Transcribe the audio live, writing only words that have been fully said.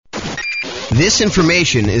This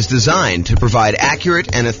information is designed to provide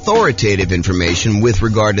accurate and authoritative information with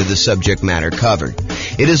regard to the subject matter covered.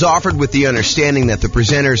 It is offered with the understanding that the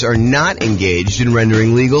presenters are not engaged in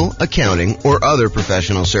rendering legal, accounting, or other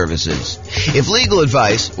professional services. If legal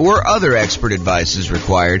advice or other expert advice is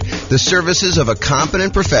required, the services of a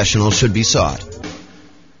competent professional should be sought.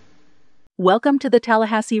 Welcome to the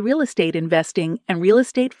Tallahassee Real Estate Investing and Real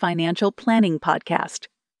Estate Financial Planning Podcast.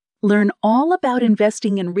 Learn all about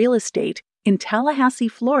investing in real estate in Tallahassee,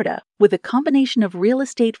 Florida, with a combination of real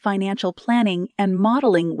estate financial planning and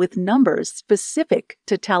modeling with numbers specific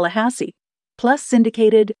to Tallahassee, plus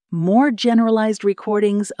syndicated, more generalized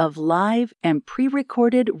recordings of live and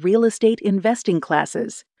pre-recorded real estate investing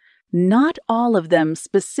classes, not all of them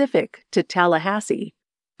specific to Tallahassee.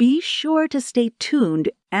 Be sure to stay tuned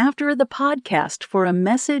after the podcast for a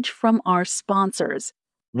message from our sponsors.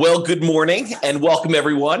 Well, good morning and welcome,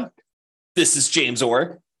 everyone. This is James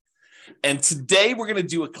Orr. And today we're going to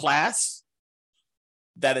do a class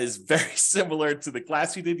that is very similar to the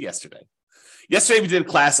class we did yesterday. Yesterday we did a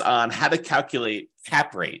class on how to calculate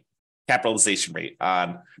cap rate, capitalization rate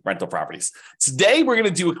on rental properties. Today we're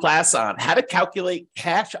going to do a class on how to calculate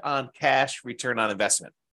cash on cash return on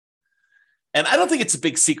investment. And I don't think it's a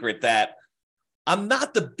big secret that I'm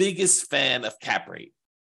not the biggest fan of cap rate.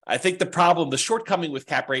 I think the shortcoming with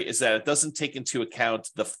cap rate is that it doesn't take into account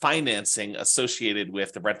the financing associated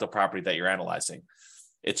with the rental property that you're analyzing.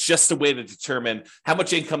 It's just a way to determine how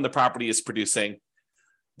much income the property is producing,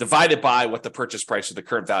 divided by what the purchase price or the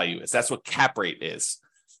current value is. That's what cap rate is.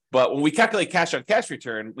 But when we calculate cash on cash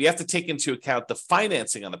return, we have to take into account the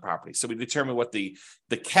financing on the property. So we determine what the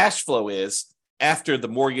cash flow is after the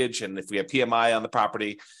mortgage and if we have PMI on the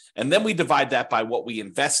property. And then we divide that by what we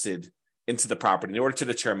invested into the property in order to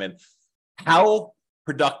determine how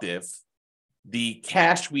productive the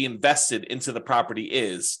cash we invested into the property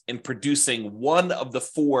is in producing one of the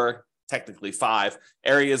four, technically five,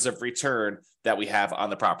 areas of return that we have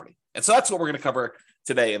on the property. And so that's what we're going to cover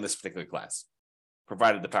today in this particular class,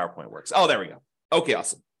 provided the PowerPoint works. Oh, there we go. Okay,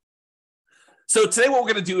 awesome. So today what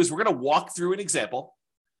we're going to do is we're going to walk through an example,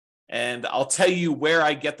 and I'll tell you where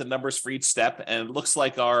I get the numbers for each step. And it looks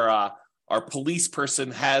like our police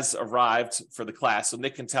person has arrived for the class. So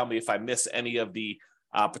Nick can tell me if I miss any of the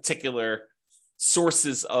particular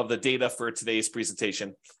sources of the data for today's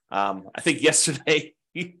presentation. I think yesterday,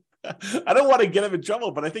 I don't want to get him in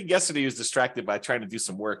trouble, but I think yesterday he was distracted by trying to do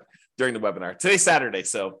some work during the webinar. Today's Saturday,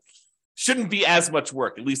 so shouldn't be as much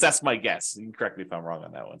work. At least that's my guess. You can correct me if I'm wrong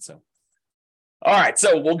on that one. So, all right,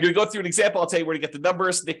 so we're going to go through an example. I'll tell you where to get the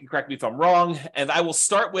numbers. Nick can correct me if I'm wrong. And I will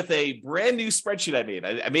start with a brand new spreadsheet I made.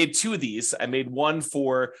 I made two of these. I made one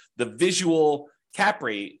for the visual cap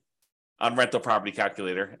rate on rental property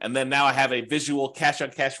calculator. And then now I have a visual cash on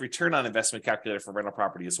cash return on investment calculator for rental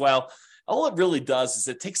property as well. All it really does is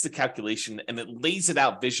it takes the calculation and it lays it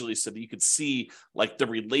out visually so that you could see like the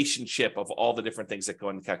relationship of all the different things that go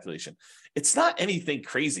in the calculation. It's not anything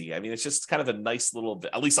crazy. I mean, it's just kind of a nice little,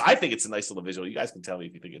 at least I think it's a nice little visual. You guys can tell me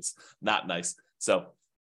if you think it's not nice. So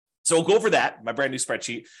we'll go over that, my brand new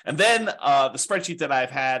spreadsheet. And then the spreadsheet that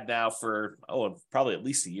I've had now for, probably at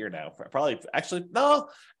least a year now.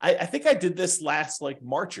 I think I did this last like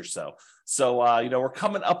March or so. So, we're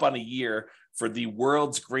coming up on a year for the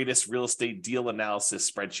world's greatest real estate deal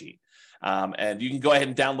analysis spreadsheet. And you can go ahead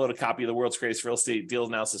and download a copy of the world's greatest real estate deal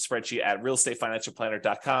analysis spreadsheet at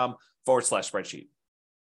realestatefinancialplanner.com/spreadsheet.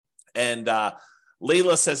 And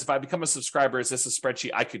Layla says, if I become a subscriber, is this a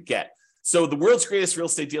spreadsheet I could get? So the world's greatest real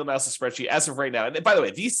estate deal analysis spreadsheet, as of right now, and by the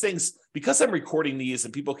way, these things, because I'm recording these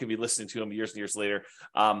and people can be listening to them years and years later,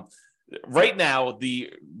 right now,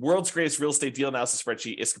 the world's greatest real estate deal analysis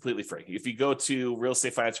spreadsheet is completely free. If you go to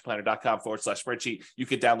realestatefinancialplanner.com/spreadsheet, you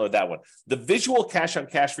can download that one. The visual cash on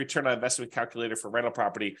cash return on investment calculator for rental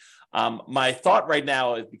property. My thought right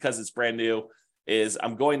now, because it's brand new, is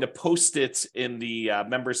I'm going to post it in the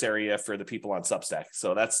members area for the people on Substack.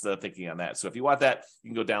 So that's the thinking on that. So if you want that,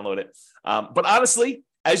 you can go download it. But honestly,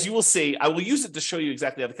 as you will see, I will use it to show you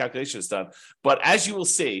exactly how the calculation is done. But as you will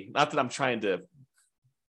see, not that I'm trying to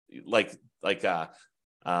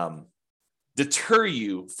deter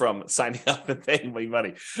you from signing up and paying me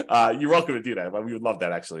money. You're welcome to do that. We would love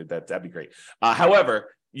that, actually. That'd be great.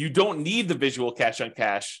 However, you don't need the visual cash on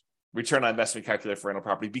cash return on investment calculator for rental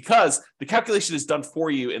property because the calculation is done for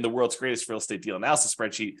you in the world's greatest real estate deal analysis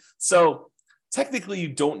spreadsheet. So technically you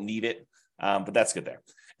don't need it, but that's good there.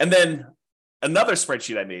 And then another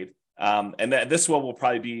spreadsheet I made, and this one will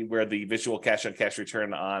probably be where the visual cash on cash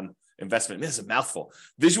return on investment. This is a mouthful.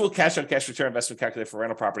 Visual cash on cash return investment calculator for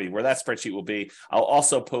rental property, where that spreadsheet will be. I'll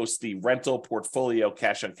also post the rental portfolio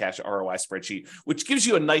cash on cash ROI spreadsheet, which gives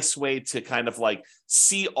you a nice way to kind of like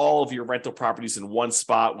see all of your rental properties in one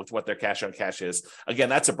spot with what their cash on cash is. Again,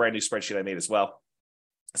 that's a brand new spreadsheet I made as well.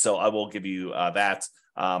 So I will give you that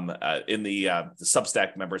in the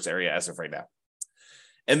Substack members area as of right now.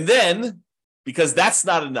 And then, because that's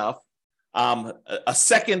not enough, a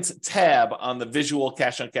second tab on the visual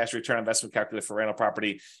cash on cash return on investment calculator for rental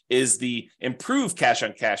property is the improved cash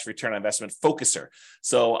on cash return on investment focuser.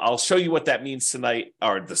 So I'll show you what that means tonight,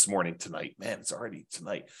 or this morning tonight. Man, it's already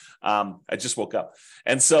tonight. I just woke up.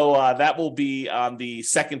 And so that will be on the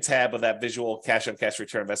second tab of that visual cash on cash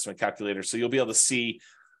return investment calculator. So you'll be able to see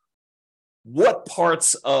what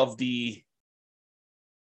parts of the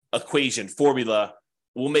equation formula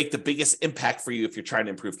will make the biggest impact for you if you're trying to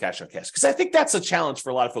improve cash on cash. Because I think that's a challenge for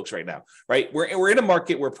a lot of folks right now, right? We're in a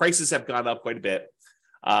market where prices have gone up quite a bit.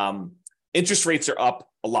 Interest rates are up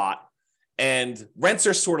a lot, and rents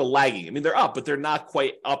are sort of lagging. I mean, they're up, but they're not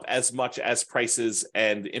quite up as much as prices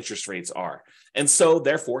and interest rates are. And so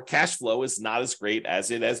therefore, cash flow is not as great as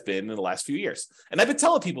it has been in the last few years. And I've been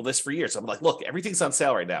telling people this for years. I'm like, look, everything's on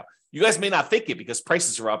sale right now. You guys may not think it because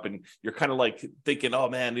prices are up and you're kind of like thinking, oh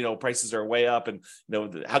man, prices are way up and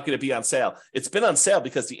how could it be on sale? It's been on sale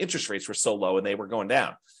because the interest rates were so low and they were going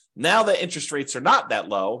down. Now that interest rates are not that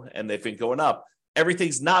low and they've been going up,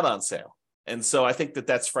 everything's not on sale. And so I think that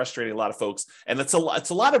that's frustrating a lot of folks. And it's a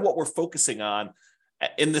lot of what we're focusing on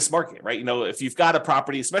in this market, right? If you've got a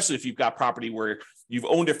property, especially if you've got property where you've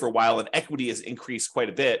owned it for a while and equity has increased quite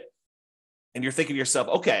a bit, and you're thinking to yourself,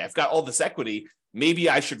 okay, I've got all this equity, maybe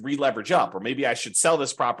I should re-leverage up, or maybe I should sell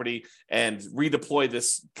this property and redeploy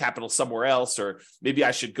this capital somewhere else, or maybe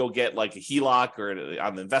I should go get like a HELOC or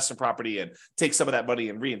on the investment property and take some of that money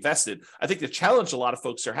and reinvest it. I think the challenge a lot of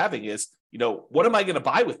folks are having is, what am I going to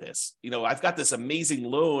buy with this? I've got this amazing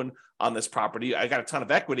loan on this property. I got a ton of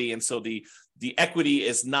equity. And so the equity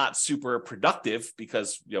is not super productive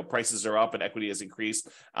because, prices are up and equity has increased.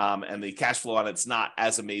 And the cash flow on it's not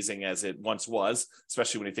as amazing as it once was,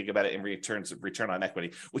 especially when you think about it in return on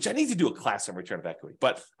equity, which I need to do a class on return of equity,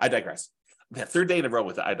 but I digress. Third day in a row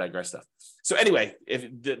with the I digress stuff. So anyway, if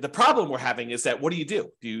the problem we're having is that what do you do?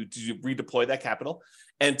 Do you redeploy that capital?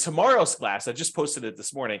 And tomorrow's class, I just posted it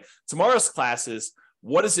this morning. Tomorrow's class is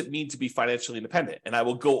what does it mean to be financially independent? And I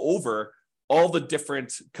will go over all the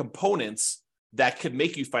different components that could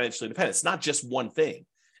make you financially independent. It's not just one thing.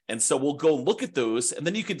 And so we'll go look at those and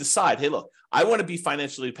then you can decide, hey, look, I want to be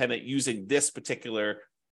financially independent using this particular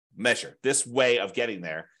measure, this way of getting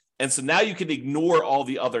there. And so now you can ignore all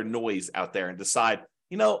the other noise out there and decide,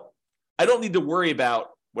 I don't need to worry about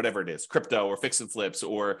whatever it is, crypto or fix and flips,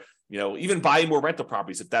 or, even buying more rental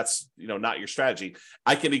properties if that's, not your strategy.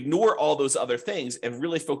 I can ignore all those other things and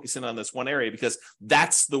really focus in on this one area because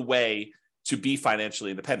that's the way to be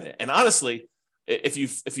financially independent. And honestly, if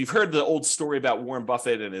you've heard the old story about Warren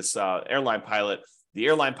Buffett and his airline pilot, the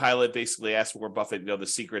airline pilot basically asked Warren Buffett, the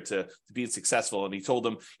secret to being successful. And he told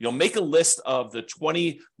him, make a list of the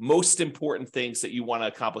 20 most important things that you want to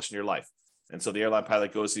accomplish in your life. And so the airline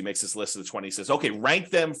pilot goes, he makes this list of the 20, he says, okay, rank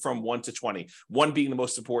them from 1 to 20, 1 being the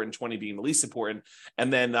most important, 20 being the least important.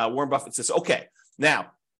 And then Warren Buffett says, okay, now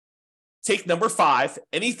take number 5,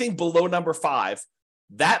 anything below number 5,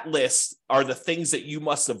 that list are the things that you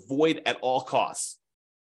must avoid at all costs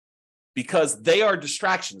because they are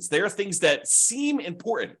distractions. They are things that seem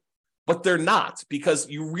important, but they're not, because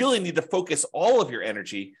you really need to focus all of your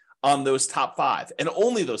energy on those top 5 and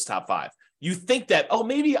only those top 5. You think that, oh,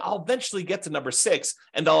 maybe I'll eventually get to number 6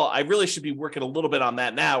 and I really should be working a little bit on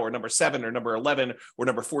that now, or number 7 or number 11 or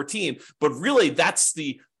number 14. But really, that's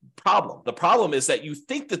the problem. The problem is that you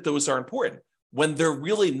think that those are important when they're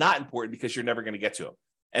really not important because you're never going to get to them.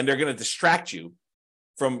 And they're going to distract you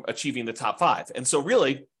from achieving the top 5. And so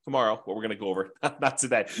really, tomorrow, what we're going to go over, not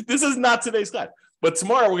today, this is not today's class, but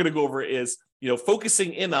tomorrow we're going to go over is,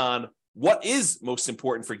 focusing in on what is most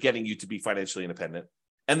important for getting you to be financially independent.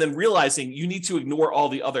 And then realizing you need to ignore all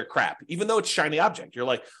the other crap, even though it's shiny object. You're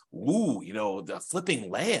like, ooh, the flipping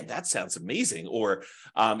land, that sounds amazing. Or,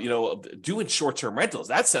 doing short-term rentals,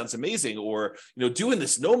 that sounds amazing. Or, doing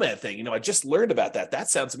this nomad thing, I just learned about that. That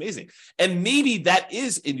sounds amazing. And maybe that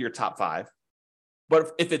is in your top 5.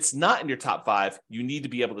 But if it's not in your top 5, you need to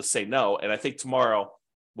be able to say no. And I think tomorrow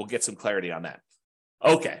we'll get some clarity on that.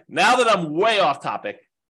 Okay, now that I'm way off topic,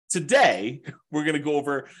 today, we're going to go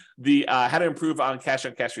over the how to improve on cash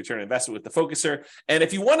return investment with the focuser. And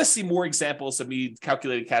if you want to see more examples of me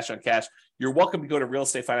calculating cash on cash, you're welcome to go to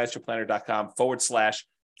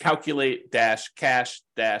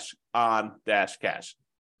realestatefinancialplanner.com/calculate-cash-on-cash.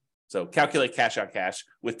 So calculate cash on cash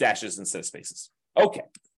with dashes instead of spaces. Okay.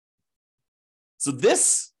 So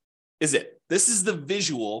this is it. This is the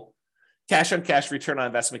visual cash on cash return on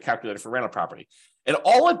investment calculator for rental property. And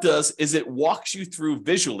all it does is it walks you through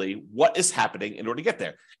visually what is happening in order to get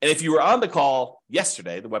there. And if you were on the call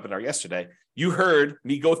yesterday, the webinar yesterday, you heard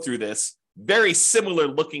me go through this very similar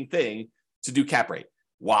looking thing to do cap rate.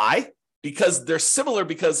 Why? Because they're similar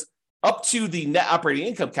because up to the net operating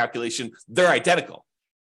income calculation, they're identical.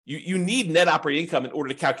 You need net operating income in order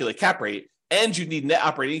to calculate cap rate, and you need net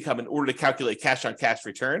operating income in order to calculate cash on cash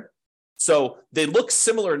return. So they look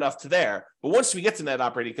similar enough to there, but once we get to net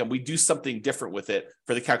operating income, we do something different with it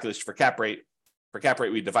for the calculation for cap rate. For cap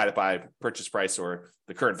rate, we divide it by purchase price or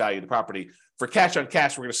the current value of the property. For cash on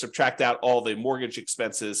cash, we're going to subtract out all the mortgage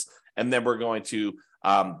expenses, and then we're going to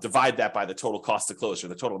divide that by the total cost to close, or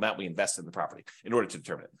the total amount we invest in the property in order to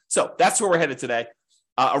determine it. So that's where we're headed today.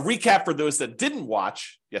 A recap for those that didn't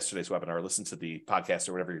watch yesterday's webinar, or listen to the podcast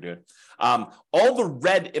or whatever you're doing. All the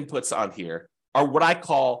red inputs on here are what I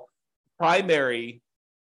call primary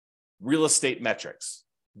real estate metrics.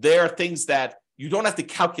 They are things that you don't have to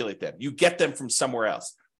calculate them. You get them from somewhere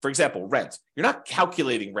else. For example, rent. You're not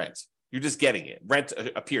calculating rent. You're just getting it. Rent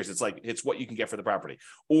appears. It's what you can get for the property.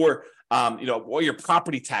 Or, what your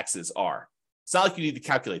property taxes are. It's not like you need to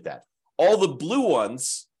calculate that. All the blue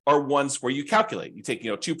ones are ones where you calculate. You take,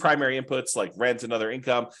 two primary inputs like rent and other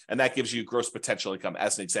income, and that gives you gross potential income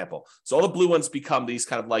as an example. So all the blue ones become these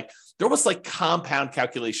kind of they're almost like compound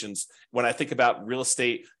calculations when I think about real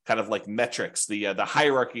estate kind of like metrics, the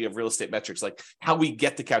hierarchy of real estate metrics, like how we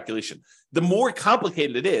get the calculation. The more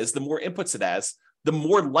complicated it is, the more inputs it has, the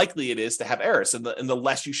more likely it is to have errors, and the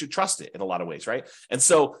less you should trust it in a lot of ways, right? And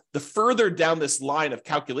so the further down this line of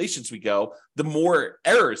calculations we go, the more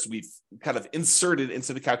errors we've kind of inserted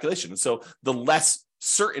into the calculation. And so the less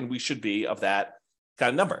certain we should be of that kind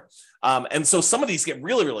of number. And so some of these get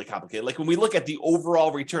really, really complicated. Like when we look at the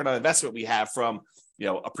overall return on investment we have from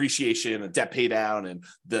appreciation and debt pay down and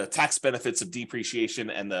the tax benefits of depreciation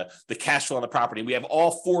and the cash flow on the property. We have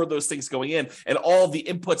all four of those things going in, and all the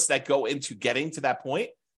inputs that go into getting to that point.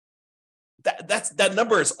 That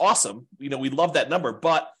number is awesome. We love that number,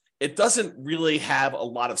 but it doesn't really have a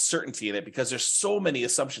lot of certainty in it because there's so many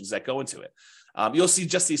assumptions that go into it. You'll see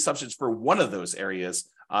just the assumptions for one of those areas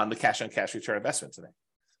on the cash on cash return investment today.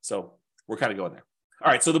 So we're kind of going there.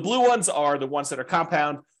 All right. So the blue ones are the ones that are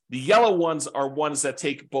compound. The yellow ones are ones that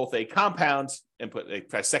take both a compound and put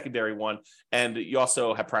a secondary one, and you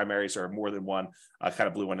also have primaries or more than one kind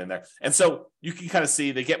of blue one in there. And so you can kind of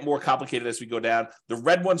see they get more complicated as we go down. The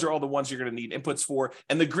red ones are all the ones you're going to need inputs for,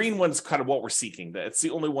 and the green one's kind of what we're seeking. It's the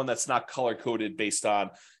only one that's not color-coded based on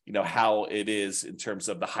how it is in terms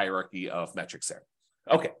of the hierarchy of metrics there.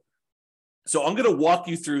 Okay, so I'm going to walk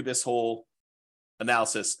you through this whole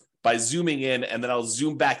analysis by zooming in, and then I'll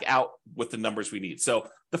zoom back out with the numbers we need. So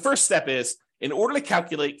the first step is, in order to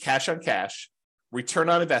calculate cash on cash, return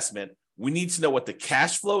on investment, we need to know what the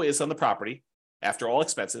cash flow is on the property after all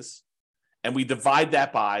expenses, and we divide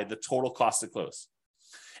that by the total cost to close.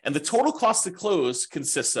 And the total cost to close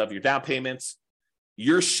consists of your down payments,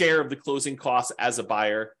 your share of the closing costs as a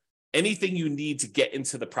buyer, anything you need to get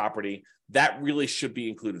into the property, that really should be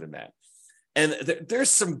included in that. And there's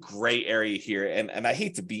some gray area here, and I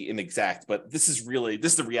hate to be inexact, but this is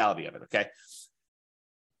the reality of it, okay?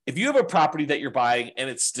 If you have a property that you're buying and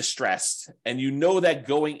it's distressed, and you know that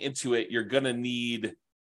going into it, you're going to need,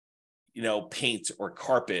 paint or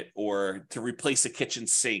carpet or to replace a kitchen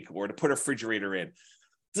sink or to put a refrigerator in,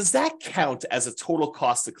 does that count as a total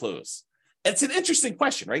cost to close? And it's an interesting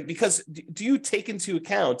question, right? Because do you take into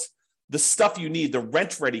account the stuff you need, the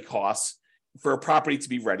rent-ready costs, for a property to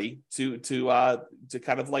be ready to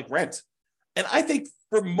kind of like rent? And I think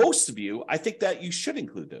for most of you, I think that you should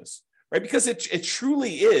include those, right? Because it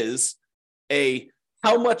truly is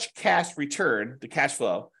how much cash return, the cash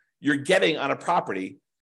flow you're getting on a property,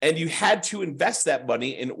 and you had to invest that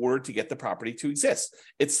money in order to get the property to exist.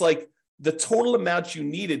 It's like the total amount you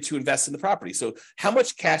needed to invest in the property. So how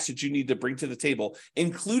much cash did you need to bring to the table,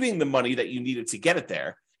 including the money that you needed to get it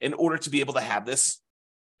there in order to be able to have this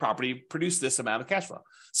property produce this amount of cash flow?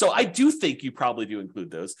 So I do think you probably do include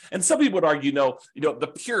those. And some people would argue,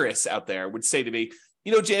 the purists out there would say to me,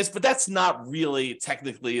 James, but that's not really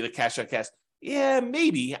technically the cash on cash. Yeah,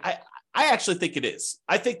 maybe. I actually think it is.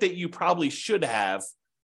 I think that you probably should have,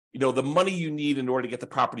 the money you need in order to get the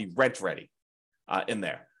property rent ready in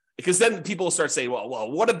there. Because then people will start saying,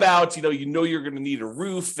 well, what about, you're going to need a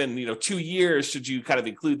roof and, 2 years, should you kind of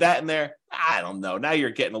include that in there? I don't know. Now you're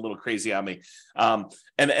getting a little crazy on me.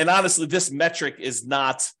 And honestly, this metric is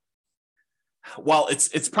not while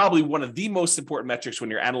it's probably one of the most important metrics when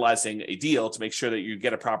you're analyzing a deal to make sure that you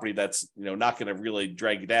get a property that's not going to really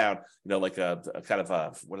drag you down, like a kind of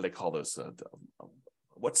a, what do they call those?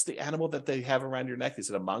 What's the animal that they have around your neck? Is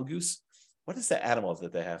it a mongoose? What is the animal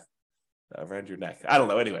that they have around your neck? I don't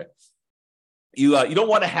know. Anyway, you don't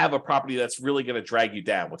want to have a property that's really going to drag you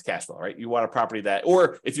down with cash flow, right? You want a property that,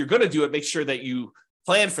 or if you're going to do it, make sure that you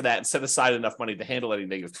plan for that and set aside enough money to handle any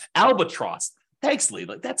negatives. Albatross. Thanks, Lee.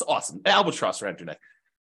 Like, that's awesome. Albatross around your neck.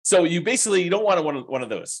 So you don't want one of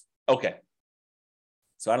those. Okay.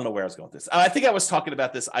 So I don't know where I was going with this. I think I was talking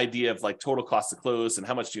about this idea of like total cost to close and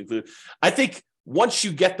how much do you include. I think once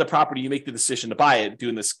you get the property, you make the decision to buy it,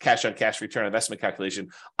 doing this cash on cash return investment calculation.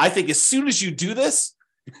 I think as soon as you do this,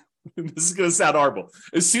 this is going to sound horrible.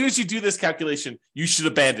 As soon as you do this calculation, you should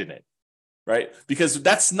abandon it, right? Because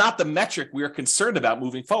that's not the metric we are concerned about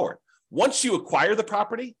moving forward. Once you acquire the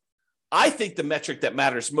property, I think the metric that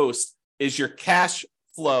matters most is your cash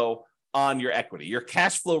flow on your equity, your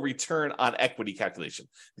cash flow return on equity calculation,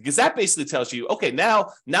 because that basically tells you, okay,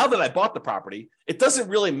 now that I bought the property, it doesn't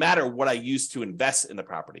really matter what I use to invest in the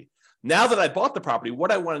property. Now that I bought the property,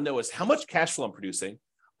 what I want to know is how much cash flow I'm producing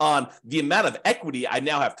on the amount of equity I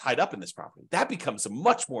now have tied up in this property. That becomes a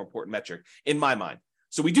much more important metric in my mind.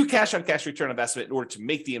 So we do cash on cash return investment in order to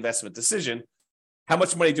make the investment decision. How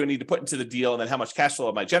much money do I need to put into the deal? And then how much cash flow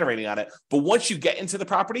am I generating on it? But once you get into the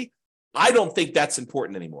property, I don't think that's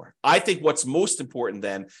important anymore. I think what's most important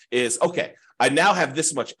then is, okay, I now have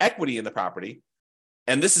this much equity in the property,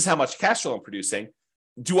 and this is how much cash flow I'm producing.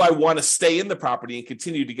 Do I want to stay in the property and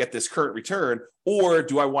continue to get this current return? Or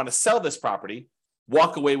do I want to sell this property,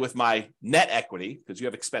 walk away with my net equity, because you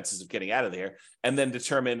have expenses of getting out of there, and then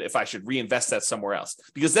determine if I should reinvest that somewhere else?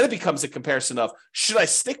 Because then it becomes a comparison of, should I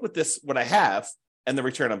stick with this, what I have, and the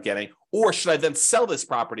return I'm getting, or should I then sell this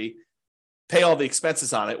property, pay all the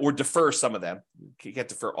expenses on it, or defer some of them? You can't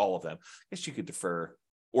defer all of them. I guess you could defer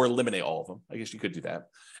or eliminate all of them. I guess you could do that.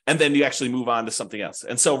 And then you actually move on to something else.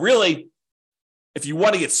 And so really, if you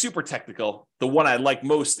want to get super technical, the one I like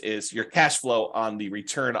most is your cash flow on the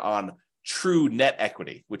return on true net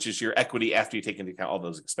equity, which is your equity after you take into account all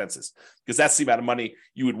those expenses, because that's the amount of money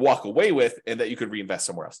you would walk away with and that you could reinvest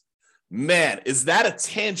somewhere else. Man, is that a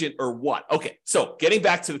tangent or what? Okay, so getting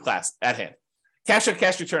back to the class at hand, cash on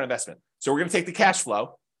cash return investment. So we're going to take the cash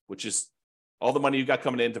flow, which is all the money you got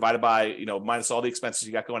coming in, divided by, minus all the expenses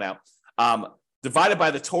you got going out, divided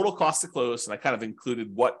by the total cost to close. And I kind of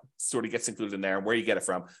included what sort of gets included in there and where you get it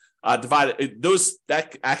from.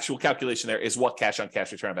 That actual calculation there is what cash on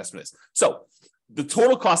cash return investment is. So the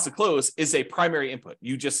total cost to close is a primary input.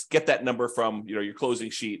 You just get that number from, your closing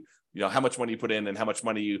sheet, how much money you put in and how much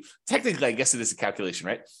money technically, I guess it is a calculation,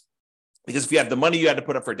 right? Because if you have the money you had to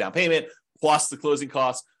put up for a down payment, plus the closing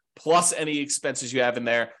costs, plus any expenses you have in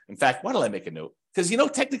there. In fact, why don't I make a note? Because,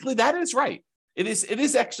 technically that is right. It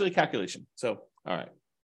is actually a calculation. So, all right.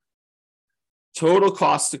 Total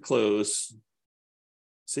cost to close.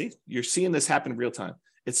 See, you're seeing this happen in real time.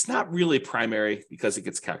 It's not really primary because it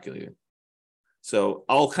gets calculated. So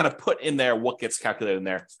I'll kind of put in there what gets calculated in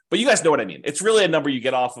there, but you guys know what I mean. It's really a number you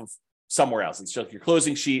get off of somewhere else. It's just your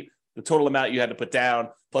closing sheet, the total amount you had to put down,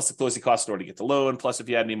 plus the closing costs in order to get the loan, plus if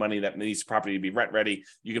you had any money that needs the property to be rent ready,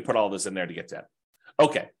 you can put all this in there to get that.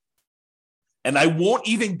 Okay. And I won't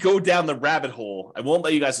even go down the rabbit hole. I won't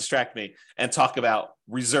let you guys distract me and talk about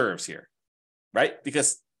reserves here, right?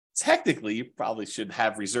 Because technically, you probably should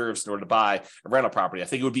have reserves in order to buy a rental property. I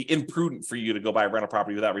think it would be imprudent for you to go buy a rental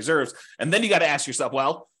property without reserves. And then you got to ask yourself,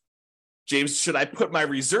 well, James, should I put my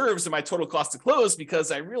reserves in my total cost to close?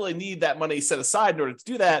 Because I really need that money set aside in order to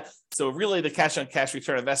do that. So really the cash on cash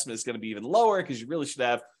return investment is going to be even lower because you really should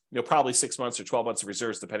have, probably 6 months or 12 months of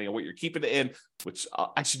reserves, depending on what you're keeping it in, which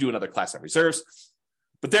I'll actually do another class on reserves.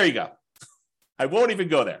 But there you go. I won't even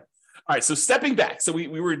go there. All right, so stepping back. So we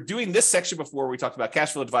were doing this section before where we talked about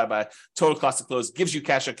cash flow divided by total cost to close gives you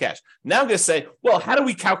cash on cash. Now I'm going to say, well, how do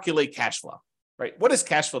we calculate cash flow, right? What does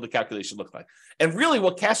cash flow, the calculation look like? And really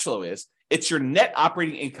what cash flow is, it's your net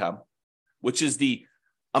operating income, which is the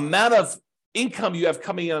amount of income you have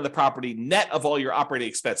coming in on the property, net of all your operating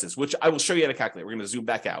expenses, which I will show you how to calculate. We're going to zoom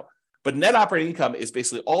back out. But net operating income is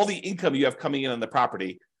basically all the income you have coming in on the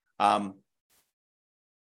property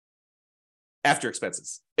after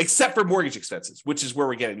expenses, except for mortgage expenses, which is where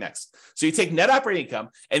we're getting next. So you take net operating income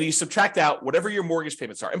and you subtract out whatever your mortgage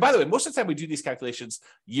payments are. And by the way, most of the time we do these calculations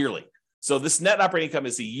yearly. So this net operating income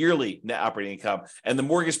is the yearly net operating income, and the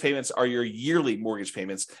mortgage payments are your yearly mortgage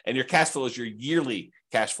payments, and your cash flow is your yearly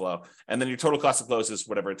cash flow. And then your total cost of close is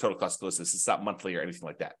whatever total cost of close is. It's not monthly or anything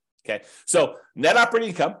like that. Okay. So net operating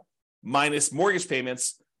income minus mortgage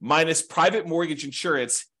payments minus private mortgage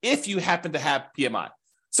insurance if you happen to have PMI.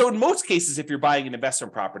 So in most cases, if you're buying an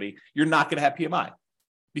investment property, you're not going to have PMI,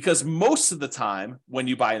 because most of the time when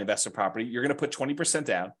you buy an investment property, you're going to put 20%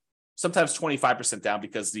 down, sometimes 25% down,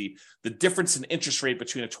 because the difference in interest rate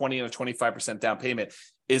between a 20 and a 25% down payment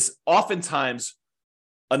is oftentimes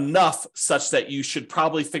enough such that you should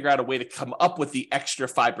probably figure out a way to come up with the extra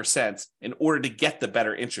 5% in order to get the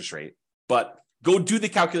better interest rate. But go do the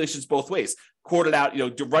calculations both ways. Quote it out,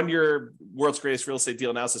 to run your world's greatest real estate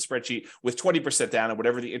deal analysis spreadsheet with 20% down and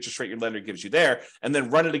whatever the interest rate your lender gives you there, and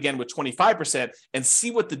then run it again with 25% and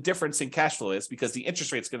see what the difference in cash flow is, because the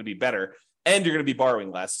interest rate is going to be better and you're going to be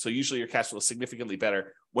borrowing less. So usually your cash flow is significantly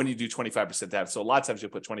better when you do 25% down. So a lot of times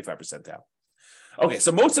you'll put 25% down. Okay,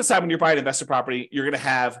 so most of the time when you're buying investor property, you're going to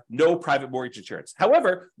have no private mortgage insurance.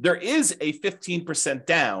 However, there is a 15%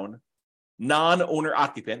 down non-owner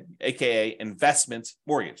occupant, aka investment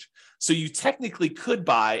mortgage. So you technically could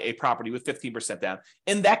buy a property with 15% down.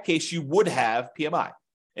 In that case, you would have PMI.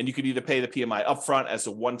 And you could either pay the PMI upfront as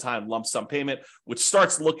a one-time lump sum payment, which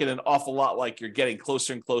starts looking an awful lot like you're getting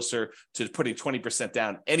closer and closer to putting 20%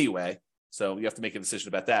 down anyway. So you have to make a decision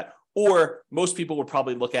about that. Or most people would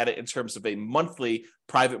probably look at it in terms of a monthly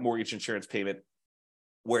private mortgage insurance payment,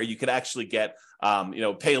 where you could actually get,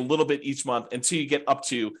 pay a little bit each month until you get up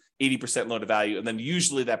to 80% loan to value. And then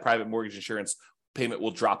usually that private mortgage insurance payment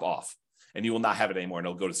will drop off and you will not have it anymore and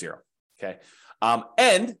it'll go to zero. Okay.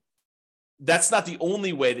 And that's not the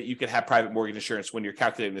only way that you can have private mortgage insurance when you're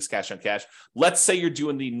calculating this cash on cash. Let's say you're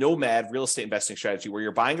doing the nomad real estate investing strategy where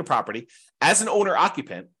you're buying a property as an owner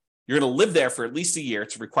occupant. You're going to live there for at least a year.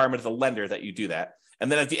 It's a requirement of the lender that you do that.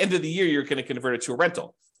 And then at the end of the year, you're going to convert it to a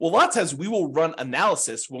rental. Well, a lot of times we will run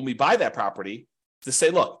analysis when we buy that property to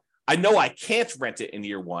say, look, I know I can't rent it in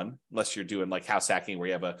year one, unless you're doing like house hacking where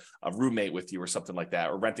you have a roommate with you or something like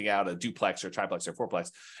that, or renting out a duplex or triplex or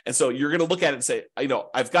fourplex. And so you're going to look at it and say,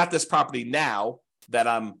 I've got this property now that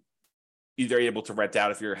I'm either able to rent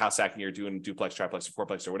out if you're house hacking, you're doing duplex, triplex, or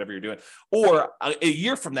fourplex, or whatever you're doing. Or a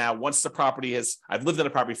year from now, once the property I've lived in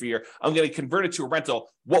a property for a year, I'm going to convert it to a rental.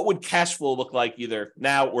 What would cash flow look like either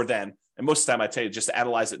now or then? And most of the time I tell you just to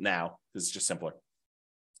analyze it now, because it's just simpler.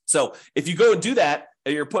 So if you go and do that,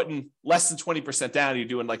 and you're putting less than 20% down, you're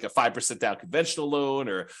doing like a 5% down conventional loan,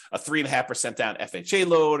 or a 3.5% down FHA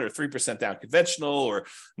loan, or 3% down conventional, or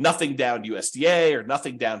nothing down USDA, or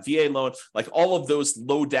nothing down VA loan, like all of those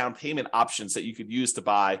low down payment options that you could use to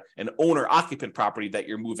buy an owner occupant property that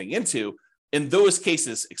you're moving into. In those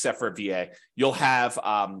cases, except for VA, you'll have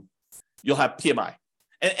PMI.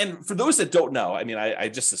 And for those that don't know, I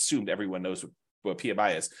just assumed everyone knows what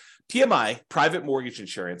PMI is. PMI, private mortgage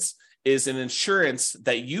insurance, is an insurance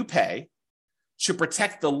that you pay to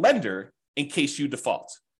protect the lender in case you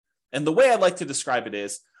default. And the way I like to describe it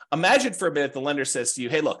is, imagine for a minute the lender says to you,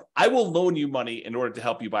 hey, look, I will loan you money in order to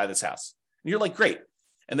help you buy this house. And you're like, great.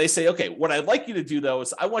 And they say, okay, what I'd like you to do though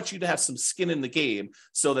is I want you to have some skin in the game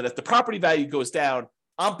so that if the property value goes down,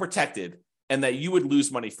 I'm protected, and that you would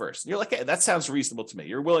lose money first. And you're like, hey, that sounds reasonable to me.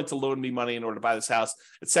 You're willing to loan me money in order to buy this house.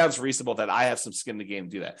 It sounds reasonable that I have some skin in the game to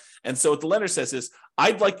do that. And so what the lender says is,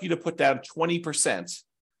 I'd like you to put down 20%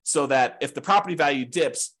 so that if the property value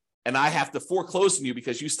dips and I have to foreclose on you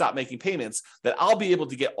because you stop making payments, that I'll be able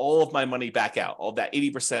to get all of my money back out, all that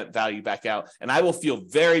 80% value back out. And I will feel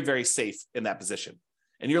very, very safe in that position.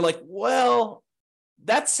 And you're like, well,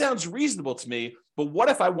 that sounds reasonable to me, but what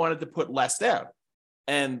if I wanted to put less down?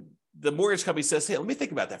 And the mortgage company says, hey, let me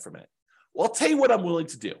think about that for a minute. Well, I'll tell you what I'm willing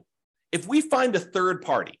to do. If we find a third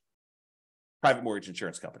party, private mortgage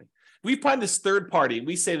insurance company, we find this third party and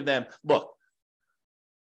we say to them, look,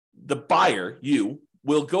 the buyer, you,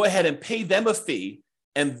 will go ahead and pay them a fee,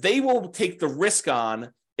 and they will take the risk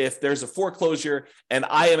on if there's a foreclosure and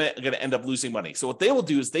I am going to end up losing money. So what they will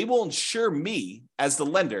do is they will insure me as the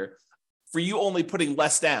lender for you only putting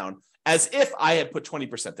less down, as if I had put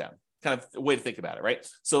 20% down. Kind of a way to think about it, right?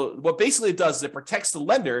 So what basically it does is it protects the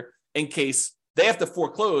lender in case they have to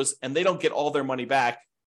foreclose and they don't get all their money back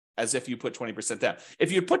as if you put 20% down.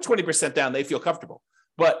 If you put 20% down, they feel comfortable.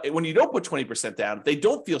 But when you don't put 20% down, they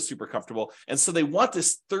don't feel super comfortable. And so they want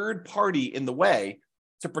this third party in the way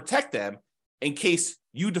to protect them in case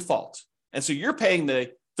you default. And so you're paying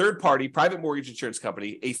the third party private mortgage insurance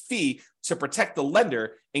company a fee to protect the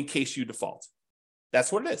lender in case you default.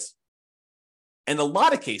 That's what it is. In a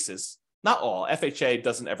lot of cases, not all, FHA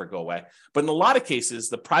doesn't ever go away, but in a lot of cases,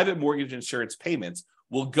 the private mortgage insurance payments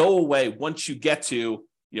will go away once you get to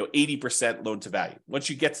 80% loan to value. Once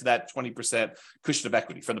you get to that 20% cushion of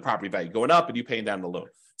equity from the property value going up and you paying down the loan.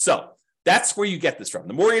 So That's where you get this from.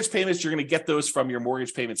 The mortgage payments, you're going to get those from your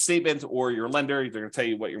mortgage payment statement or your lender. They're going to tell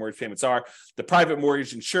you what your mortgage payments are. The private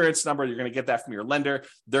mortgage insurance number, you're going to get that from your lender.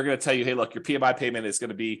 They're going to tell you, hey, look, your PMI payment is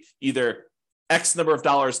going to be either X number of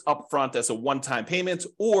dollars upfront as a one-time payment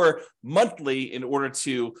or monthly in order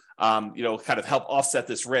to, kind of help offset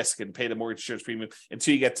this risk and pay the mortgage insurance premium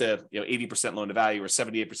until you get to, 80% loan to value or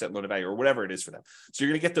 78% loan to value or whatever it is for them. So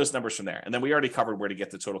you're going to get those numbers from there. And then we already covered where to get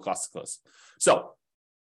the total cost to close. So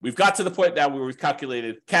we've got to the point now where we've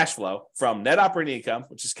calculated cash flow from net operating income,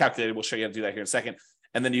 which is calculated. We'll show you how to do that here in a second.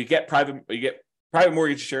 And then you get private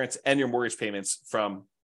mortgage insurance and your mortgage payments from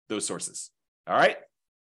those sources. All right.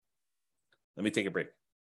 Let me take a break.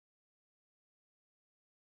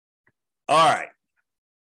 All right.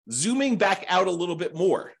 Zooming back out a little bit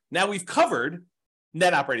more. Now we've covered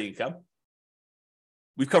net operating income.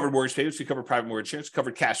 We've covered mortgage payments. We covered private mortgage insurance,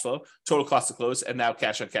 covered cash flow, total cost to close, and now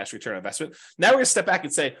cash on cash return on investment. Now we're going to step back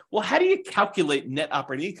and say, well, how do you calculate net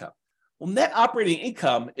operating income? Well, net operating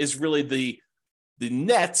income is really the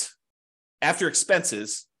net after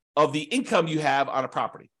expenses of the income you have on a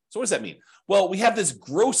property. So what does that mean? Well, we have this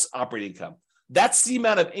gross operating income. That's the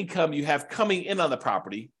amount of income you have coming in on the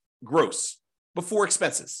property, gross, before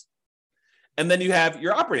expenses. And then you have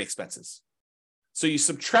your operating expenses. So you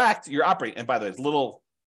subtract your operating, and by the way, little,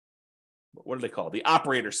 what do they call it? The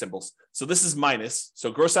operator symbols. So this is minus.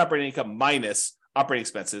 So gross operating income minus operating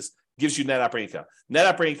expenses gives you net operating income. Net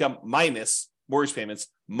operating income minus mortgage payments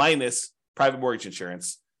minus private mortgage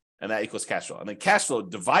insurance, and that equals cash flow. And then cash flow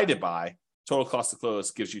divided by total cost to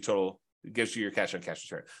close gives you your cash on cash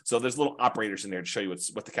return. So there's little operators in there to show you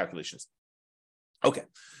what the calculation is. Okay.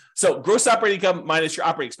 So gross operating income minus your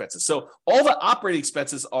operating expenses. So all the operating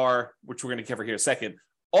expenses are, which we're going to cover here in a second,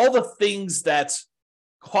 all the things that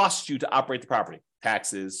cost you to operate the property: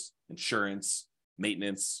 taxes, insurance,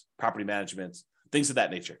 maintenance, property management, things of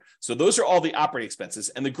that nature. So those are all the operating expenses.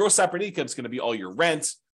 And the gross operating income is going to be all your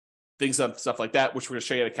rent, stuff like that, which we're going to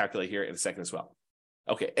show you how to calculate here in a second as well.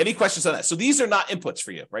 Okay, any questions on that? So these are not inputs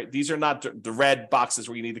for you, right? These are not the red boxes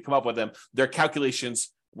where you need to come up with them. They're calculations,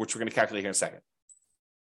 which we're going to calculate here in a second.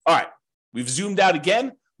 All right, we've zoomed out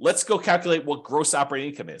again. Let's go calculate what gross operating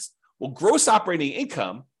income is. Well, gross operating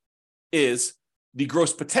income is the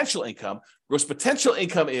gross potential income. Gross potential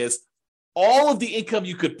income is all of the income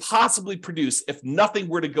you could possibly produce if nothing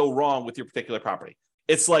were to go wrong with your particular property.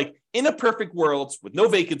 It's like, in a perfect world with no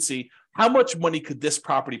vacancy, how much money could this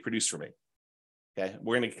property produce for me? Okay,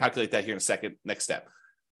 we're going to calculate that here in a second. Next step.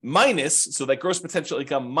 Minus, so that gross potential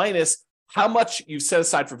income minus how much you've set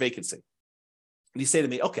aside for vacancy. And you say to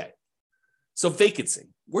me, okay, so vacancy,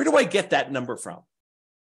 where do I get that number from?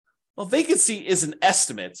 Well, vacancy is an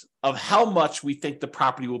estimate of how much we think the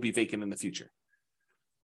property will be vacant in the future.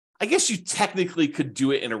 I guess you technically could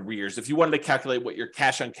do it in arrears. If you wanted to calculate what your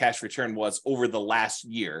cash on cash return was over the last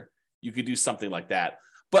year, you could do something like that.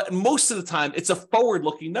 But most of the time, it's a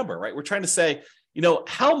forward-looking number, right? We're trying to say,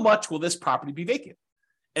 how much will this property be vacant?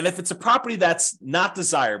 And if it's a property that's not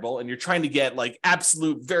desirable and you're trying to get like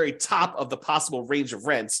absolute very top of the possible range of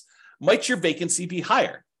rents, might your vacancy be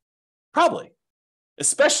higher? Probably,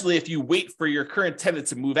 especially if you wait for your current tenant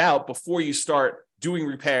to move out before you start doing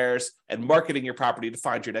repairs and marketing your property to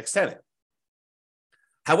find your next tenant.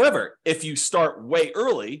 However, if you start way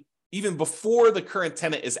early, even before the current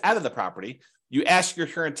tenant is out of the property, you ask your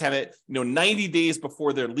current tenant, 90 days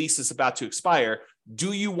before their lease is about to expire,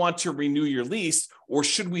 do you want to renew your lease, or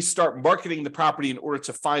should we start marketing the property in order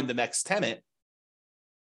to find the next tenant?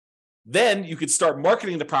 Then you could start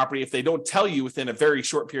marketing the property if they don't tell you within a very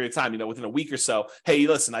short period of time, within a week or so, hey,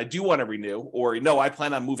 listen, I do want to renew, or no, I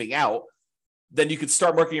plan on moving out. Then you could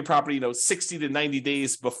start marketing your property, 60 to 90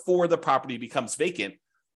 days before the property becomes vacant.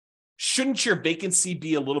 Shouldn't your vacancy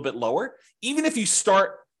be a little bit lower? Even if you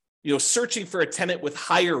start searching for a tenant with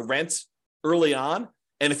higher rent early on,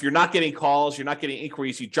 and if you're not getting calls, you're not getting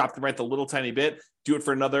inquiries, you drop the rent a little tiny bit, do it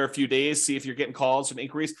for another few days, see if you're getting calls and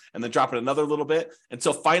inquiries, and then drop it another little bit.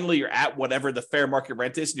 Until finally you're at whatever the fair market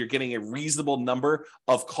rent is, and you're getting a reasonable number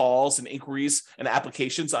of calls and inquiries and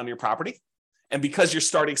applications on your property. And because you're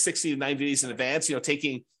starting 60 to 90 days in advance,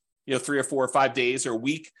 taking 3 or 4 or 5 days or a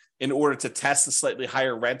week in order to test the slightly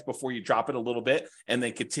higher rent before you drop it a little bit and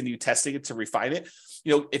then continue testing it to refine it.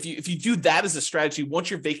 If you do that as a strategy,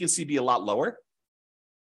 won't your vacancy be a lot lower?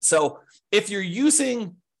 So if you're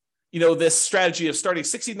using this strategy of starting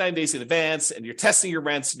 69 days in advance, and you're testing your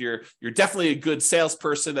rents, and you're definitely a good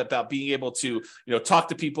salesperson about being able to, talk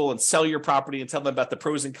to people and sell your property and tell them about the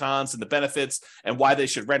pros and cons and the benefits and why they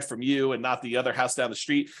should rent from you and not the other house down the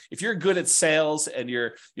street. If you're good at sales and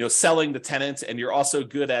you're, selling the tenant, and you're also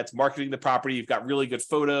good at marketing the property, you've got really good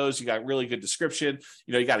photos, you got really good description,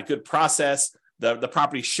 you got a good process. The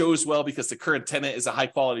property shows well because the current tenant is a high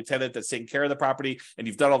quality tenant that's taking care of the property, and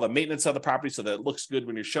you've done all the maintenance of the property so that it looks good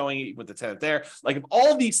when you're showing it with the tenant there. Like, if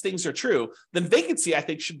all these things are true, then vacancy, I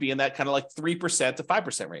think, should be in that kind of like 3% to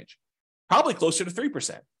 5% range, probably closer to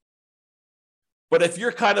 3%. But if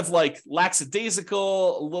you're kind of like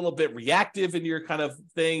lackadaisical, a little bit reactive in your kind of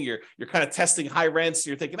thing, you're kind of testing high rents,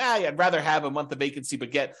 you're thinking, I'd rather have a month of vacancy,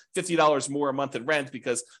 but get $50 more a month in rent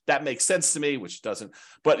because that makes sense to me, which it doesn't.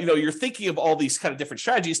 But, you're thinking of all these kind of different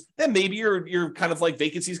strategies, then maybe you're kind of like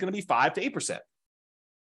vacancy is going to be 5 to 8%.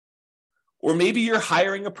 Or maybe you're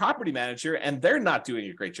hiring a property manager and they're not doing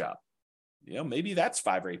a great job. Maybe that's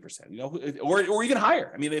 5 or 8%, or even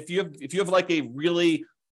higher. I mean, if you have like a really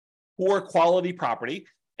poor quality property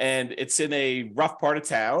and it's in a rough part of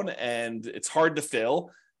town and it's hard to fill,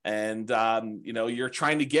 and you're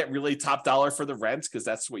trying to get really top dollar for the rent because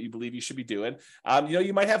that's what you believe you should be doing,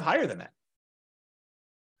 you might have higher than that.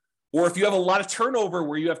 Or if you have a lot of turnover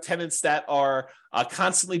where you have tenants that are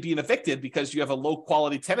constantly being evicted because you have a low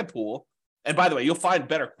quality tenant pool, and by the way, you'll find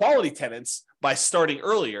better quality tenants by starting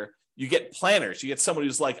earlier. You get planners. You get someone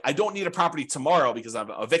who's like, I don't need a property tomorrow because I'm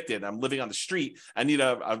evicted. I'm living on the street. I need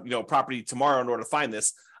a property tomorrow in order to find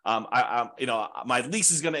this. My lease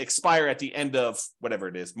is going to expire at the end of whatever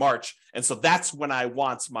it is, March, and so that's when I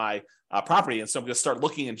want my property. And so I'm going to start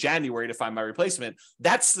looking in January to find my replacement.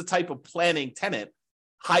 That's the type of planning tenant,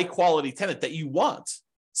 high quality tenant that you want.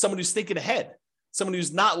 Someone who's thinking ahead. Someone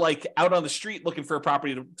who's not like out on the street looking for a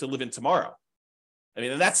property to live in tomorrow. I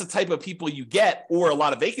mean, and that's the type of people you get, or a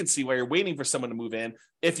lot of vacancy where you're waiting for someone to move in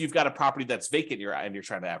if you've got a property that's vacant and you're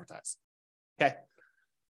trying to advertise. Okay.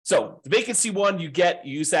 So the vacancy one you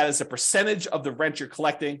use that as a percentage of the rent you're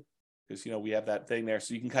collecting, because, we have that thing there.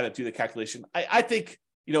 So you can kind of do the calculation. I think,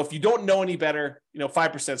 if you don't know any better,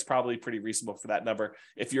 5% is probably pretty reasonable for that number.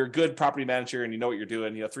 If you're a good property manager and you know what you're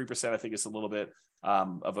doing, 3% I think is a little bit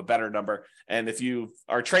of a better number. And if you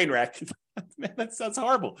are a train wreck, man, that sounds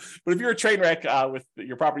horrible. But if you're a train wreck with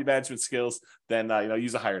your property management skills, then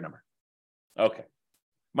use a higher number. Okay.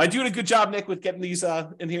 Am I doing a good job, Nick, with getting these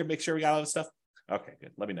in here? Make sure we got all this stuff. Okay,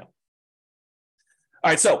 good. Let me know. All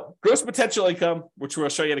right, so gross potential income, which we'll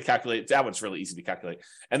show you how to calculate. That one's really easy to calculate.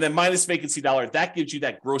 And then minus vacancy dollar, that gives you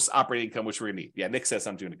that gross operating income, which we're going to need. Yeah, Nick says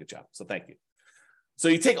I'm doing a good job, so thank you. So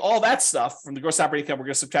you take all that stuff from the gross operating income, we're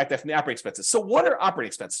going to subtract that from the operating expenses. So what are operating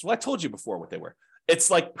expenses? Well, I told you before what they were. It's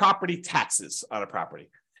like property taxes on a property,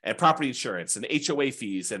 and property insurance and HOA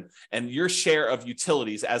fees and your share of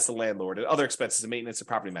utilities as the landlord and other expenses and maintenance and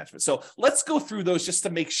property management. So let's go through those just to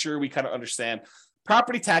make sure we kind of understand.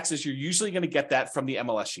 Property taxes, you're usually going to get that from the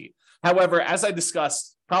MLS sheet. However, as I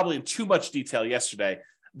discussed probably in too much detail yesterday,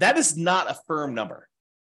 that is not a firm number.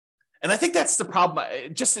 And I think that's the problem,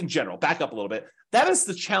 just in general, back up a little bit. That is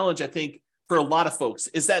the challenge, I think, for a lot of folks,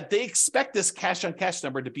 is that they expect this cash on cash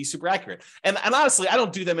number to be super accurate. And honestly, I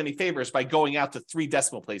don't do them any favors by going out to 3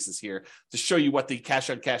 decimal places here to show you what the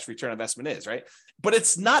cash on cash return on investment is, right? But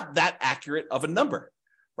it's not that accurate of a number,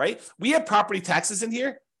 right? We have property taxes in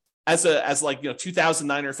here as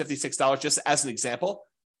 $2,956, just as an example.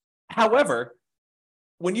 However,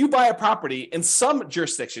 when you buy a property in some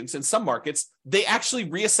jurisdictions, in some markets, they actually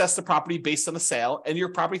reassess the property based on the sale, and your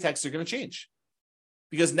property taxes are going to change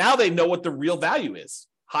because now they know what the real value is,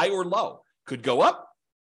 high or low. Could go up,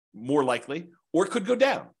 more likely, or it could go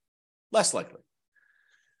down, less likely.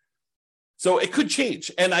 So it could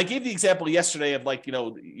change. And I gave the example yesterday of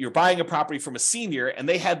you're buying a property from a senior and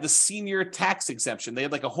they had the senior tax exemption. They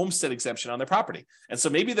had like a homestead exemption on their property. And so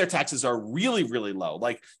maybe their taxes are really, really low.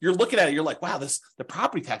 Like you're looking at it, you're like, wow, the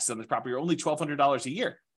property taxes on this property are only $1,200 a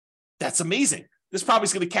year. That's amazing. This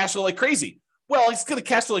property's going to cash flow like crazy. Well, it's going to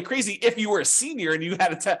cash flow like crazy if you were a senior and you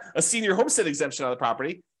had a senior homestead exemption on the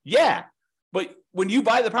property. Yeah. But when you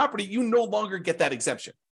buy the property, you no longer get that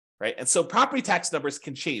exemption. Right. And so property tax numbers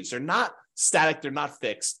can change. They're not static. They're not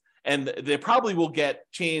fixed. And they probably will get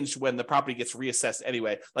changed when the property gets reassessed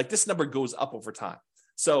anyway. Like this number goes up over time.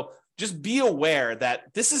 So just be aware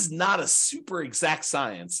that this is not a super exact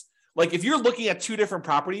science. Like if you're looking at 2 different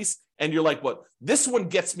properties and you're like, what, this one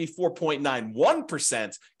gets me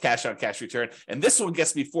 4.91% cash on cash return, and this one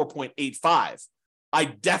gets me 4.85. I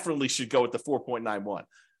definitely should go with the 4.91.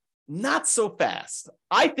 Not so fast.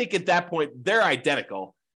 I think at that point, they're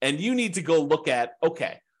identical. And you need to go look at,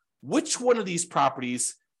 okay, which one of these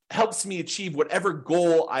properties helps me achieve whatever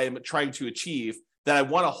goal I am trying to achieve that I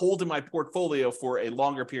want to hold in my portfolio for a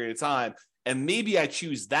longer period of time. And maybe I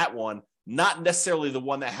choose that one, not necessarily the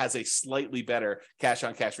one that has a slightly better cash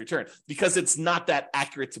on cash return, because it's not that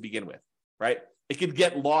accurate to begin with, right? It could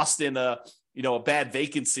get lost in a bad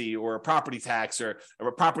vacancy or a property tax or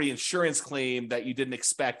a property insurance claim that you didn't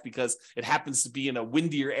expect because it happens to be in a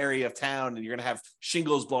windier area of town and you're going to have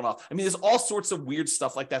shingles blown off. I mean, there's all sorts of weird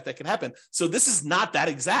stuff like that can happen. So this is not that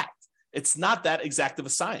exact. It's not that exact of a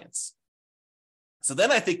science. So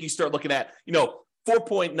then I think you start looking at,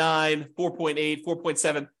 4.9, 4.8,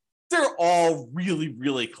 4.7. They're all really,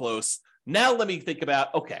 really close. Now let me think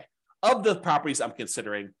about, okay, of the properties I'm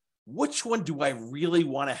considering, which one do I really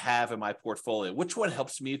want to have in my portfolio? Which one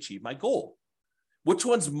helps me achieve my goal? Which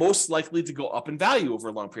one's most likely to go up in value over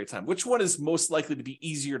a long period of time? Which one is most likely to be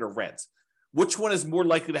easier to rent? Which one is more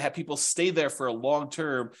likely to have people stay there for a long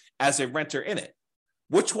term as a renter in it?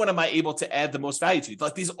 Which one am I able to add the most value to?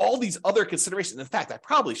 Like all these other considerations. In fact, I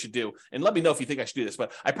probably should do, and let me know if you think I should do this,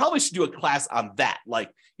 but I probably should do a class on that.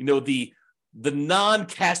 Like, the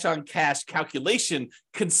non-cash on cash calculation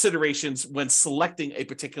considerations when selecting a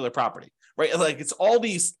particular property, right? Like it's all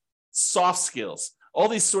these soft skills, all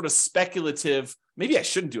these sort of speculative, maybe I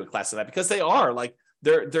shouldn't do a class on that because they are like,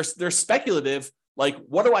 they're speculative. Like,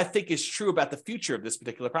 what do I think is true about the future of this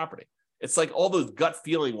particular property? It's like all those gut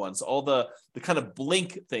feeling ones, all the kind of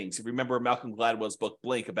blink things. If you remember Malcolm Gladwell's book,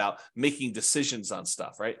 Blink, about making decisions on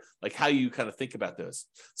stuff, right? Like how you kind of think about those.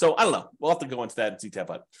 So I don't know. We'll have to go into that in detail,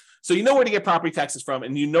 but so you know where to get property taxes from,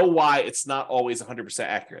 and you know why it's not always 100%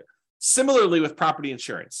 accurate. Similarly with property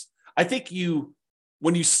insurance, I think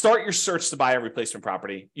when you start your search to buy a replacement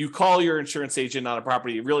property, you call your insurance agent on a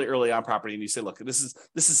property really early on property, and you say, look, this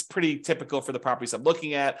is pretty typical for the properties I'm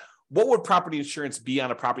looking at. What would property insurance be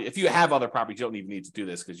on a property? If you have other properties, you don't even need to do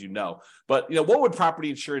this because but what would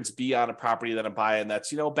property insurance be on a property that I'm buying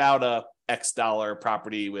that's, about a X dollar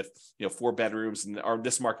property with, 4 bedrooms or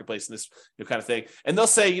this marketplace and this kind of thing. And they'll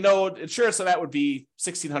say, insurance on that would be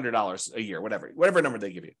 $1,600 a year, whatever number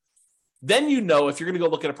they give you. Then if you're going to go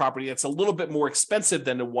look at a property that's a little bit more expensive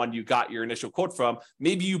than the one you got your initial quote from,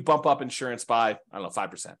 maybe you bump up insurance by,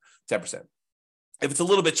 5%, 10%. If it's a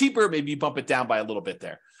little bit cheaper, maybe you bump it down by a little bit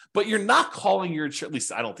there. But you're not calling your insurance, at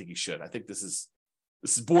least I don't think you should. I think this is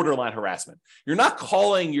borderline harassment. You're not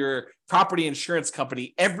calling your property insurance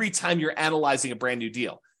company every time you're analyzing a brand new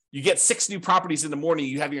deal. You get 6 new properties in the morning,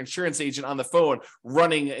 you have your insurance agent on the phone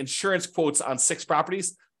running insurance quotes on 6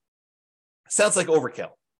 properties. Sounds like overkill,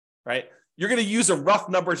 right? You're going to use a rough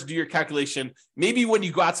number to do your calculation. Maybe when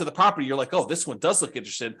you go out to the property, you're like, oh, this one does look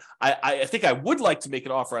interesting. I think I would like to make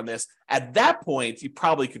an offer on this. At that point, you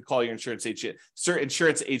probably could call your insurance agent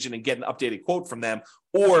and get an updated quote from them.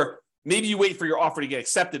 Or maybe you wait for your offer to get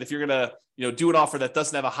accepted. If you're going to do an offer that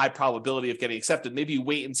doesn't have a high probability of getting accepted, maybe you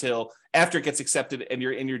wait until after it gets accepted and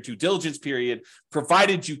you're in your due diligence period,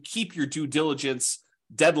 provided you keep your due diligence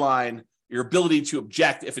deadline, your ability to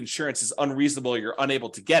object if insurance is unreasonable or you're unable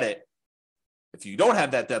to get it. If you don't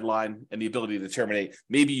have that deadline and the ability to terminate,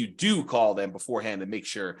 maybe you do call them beforehand and make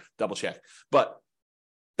sure, double check. But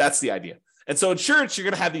that's the idea. And so insurance, you're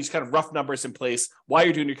going to have these kind of rough numbers in place while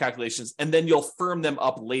you're doing your calculations, and then you'll firm them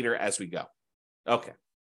up later as we go. Okay.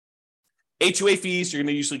 HOA fees, you're going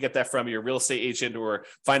to usually get that from your real estate agent or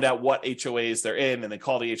find out what HOAs they're in and then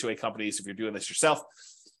call the HOA companies if you're doing this yourself.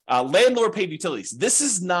 Landlord paid utilities. This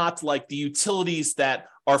is not like the utilities that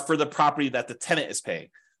are for the property that the tenant is paying.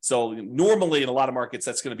 So normally in a lot of markets,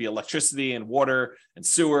 that's going to be electricity and water and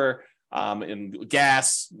sewer and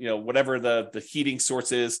gas, whatever the heating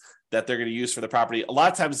source is that they're going to use for the property. A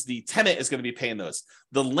lot of times the tenant is going to be paying those.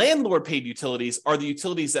 The landlord paid utilities are the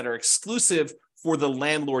utilities that are exclusive for the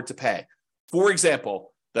landlord to pay. For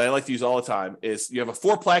example, that I like to use all the time is you have a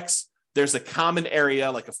fourplex. There's a common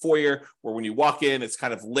area like a foyer where when you walk in, it's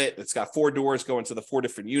kind of lit. It's got 4 doors going to the 4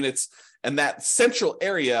 different units. And that central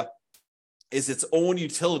area is its own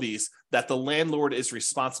utilities that the landlord is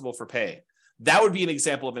responsible for paying. That would be an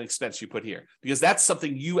example of an expense you put here because that's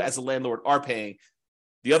something you as a landlord are paying.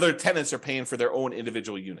 The other tenants are paying for their own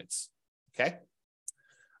individual units. Okay.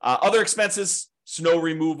 Other expenses, snow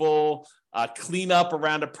removal, cleanup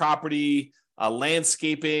around a property,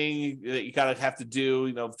 landscaping that you gotta have to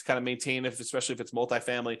do, to kind of maintain it, especially if it's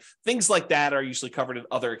multifamily. Things like that are usually covered in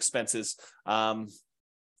other expenses.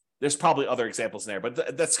 There's probably other examples in there,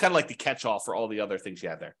 but that's kind of like the catch-all for all the other things you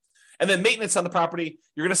have there. And then maintenance on the property,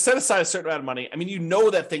 you're going to set aside a certain amount of money. I mean, you know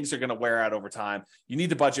that things are going to wear out over time. You need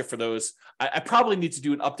to budget for those. I probably need to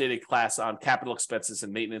do an updated class on capital expenses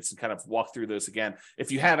and maintenance and kind of walk through those again.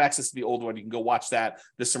 If you have access to the old one, you can go watch that.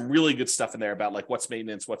 There's some really good stuff in there about like what's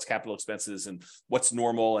maintenance, what's capital expenses, and what's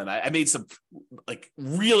normal. And I made some like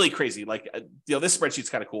really crazy, like, this spreadsheet's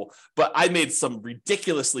kind of cool, but I made some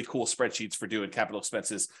ridiculously cool spreadsheets for doing capital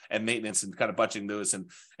expenses and maintenance and kind of budgeting those.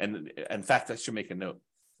 And in fact, I should make a note.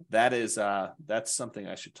 That's something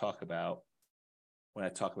I should talk about when I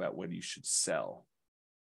talk about when you should sell.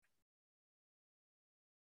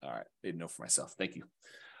 All right, made a note for myself. Thank you.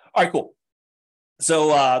 All right, cool.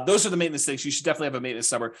 So those are the maintenance things. You should definitely have a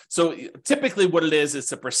maintenance number. So typically what it is,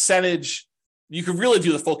 it's a percentage. You can really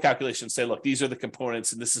do the full calculation and say, look, these are the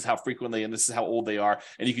components and this is how frequently and this is how old they are.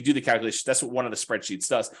 And you could do the calculation. That's what one of the spreadsheets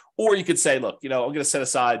does. Or you could say, look, I'm going to set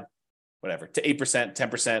aside whatever, to 8%,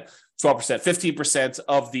 10%, 12%, 15%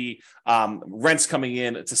 of the rents coming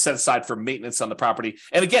in to set aside for maintenance on the property.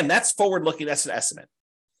 And again, that's forward-looking. That's an estimate.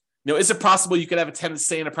 Is it possible you could have a tenant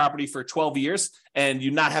stay in a property for 12 years and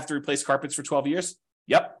you not have to replace carpets for 12 years?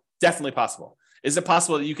 Yep, definitely possible. Is it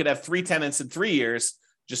possible that you could have 3 tenants in 3 years,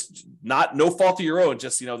 just no fault of your own,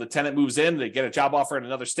 just, the tenant moves in, they get a job offer in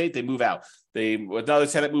another state, they move out. Another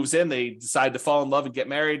tenant moves in, they decide to fall in love and get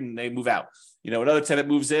married and they move out. Another tenant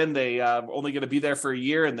moves in, they only going to be there for a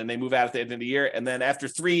year and then they move out at the end of the year. And then after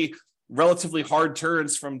 3 relatively hard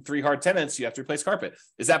turns from 3 hard tenants, you have to replace carpet.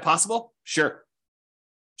 Is that possible? Sure.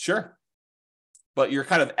 But you're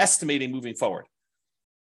kind of estimating moving forward.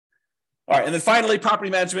 All right. And then finally, property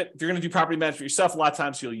management. If you're going to do property management yourself, a lot of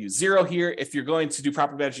times you'll use zero here. If you're going to do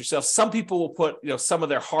property management yourself, some people will put, some of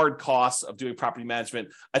their hard costs of doing property management.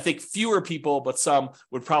 I think fewer people, but some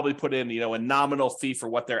would probably put in, a nominal fee for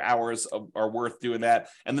what their hours are worth doing that.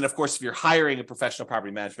 And then of course, if you're hiring a professional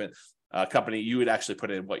property management company, you would actually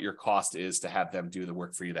put in what your cost is to have them do the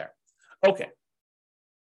work for you there. Okay.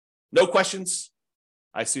 No questions,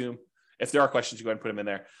 I assume. If there are questions, you go ahead and put them in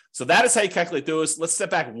there. So that is how you calculate those. Let's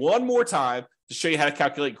step back one more time to show you how to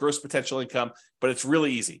calculate gross potential income, but it's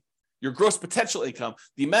really easy. Your gross potential income,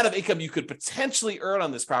 the amount of income you could potentially earn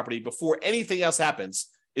on this property before anything else happens,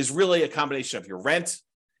 is really a combination of your rent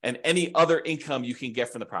and any other income you can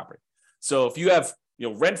get from the property. So if you have,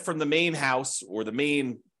 rent from the main house or the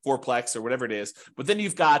main fourplex or whatever it is, but then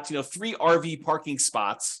you've got, 3 RV parking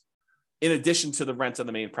spots in addition to the rent on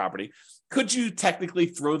the main property. Could you technically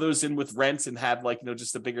throw those in with rent and have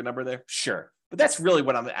just a bigger number there? Sure. But that's really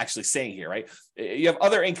what I'm actually saying here, right? You have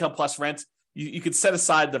other income plus rent. You could set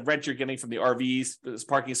aside the rent you're getting from the RVs, those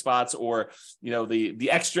parking spots, or, the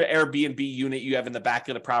extra Airbnb unit you have in the back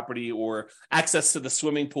of the property, or access to the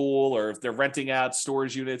swimming pool, or if they're renting out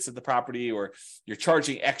storage units at the property, or you're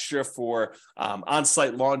charging extra for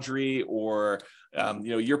on-site laundry, or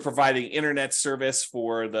you're providing internet service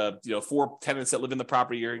for the 4 tenants that live in the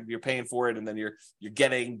property. You're paying for it, and then you're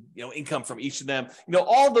getting income from each of them.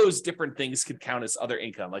 All those different things could count as other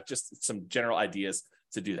income, like just some general ideas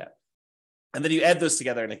to do that. And then you add those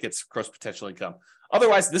together, and it gets gross potential income.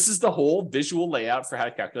 Otherwise, this is the whole visual layout for how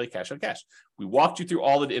to calculate cash on cash. We walked you through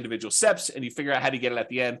all of the individual steps, and you figure out how to get it at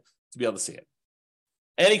the end to be able to see it.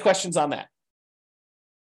 Any questions on that?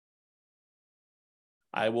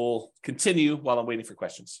 I will continue while I'm waiting for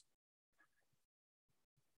questions.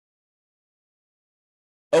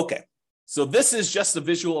 Okay, so this is just a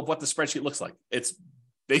visual of what the spreadsheet looks like. It's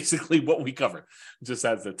basically what we cover. It just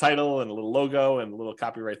has the title and a little logo and a little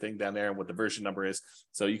copyright thing down there and what the version number is,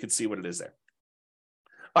 so you can see what it is there.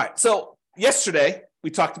 All right, so yesterday we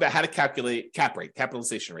talked about how to calculate cap rate,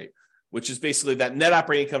 capitalization rate, which is basically that net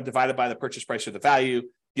operating income divided by the purchase price or the value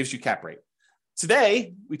gives you cap rate.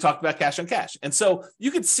 Today, we talked about cash on cash. And so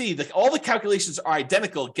you can see that all the calculations are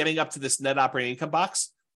identical getting up to this net operating income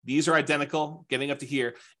box. These are identical getting up to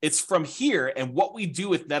here. It's from here and what we do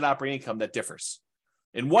with net operating income that differs.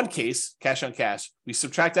 In one case, cash on cash, we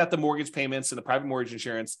subtract out the mortgage payments and the private mortgage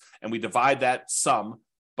insurance, and we divide that sum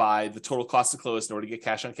by the total cost to close in order to get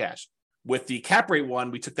cash on cash. With the cap rate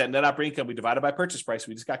one, we took that net operating income, we divided by purchase price,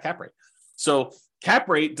 we just got cap rate. So cap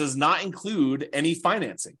rate does not include any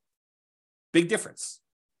financing. Big difference.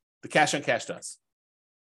 The cash on cash does.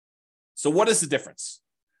 So what is the difference?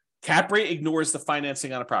 Cap rate ignores the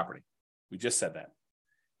financing on a property. We just said that.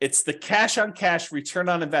 It's the cash on cash return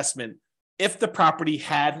on investment if the property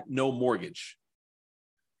had no mortgage.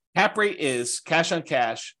 Cap rate is cash on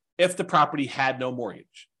cash if the property had no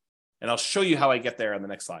mortgage. And I'll show you how I get there on the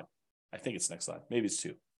next slide. I think it's next slide. Maybe it's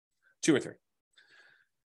two or three.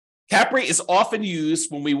 Cap rate is often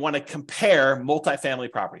used when we want to compare multifamily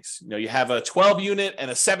properties. You have a 12 unit and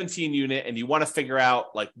a 17 unit, and you want to figure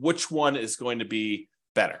out like which one is going to be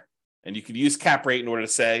better. And you can use cap rate in order to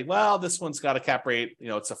say, well, this one's got a cap rate,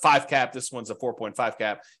 it's a 5 cap, this one's a 4.5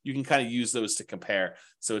 cap. You can kind of use those to compare.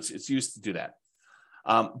 So it's used to do that.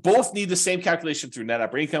 Both need the same calculation through net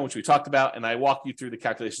operating income, which we talked about, and I walked you through the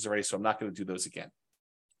calculations already, so I'm not going to do those again.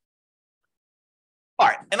 All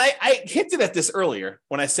right, and I hinted at this earlier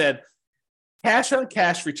when I said cash on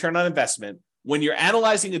cash return on investment, when you're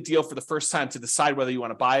analyzing a deal for the first time to decide whether you want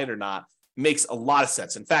to buy it or not, makes a lot of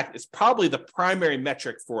sense. In fact, it's probably the primary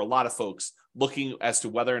metric for a lot of folks looking as to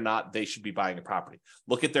whether or not they should be buying a property.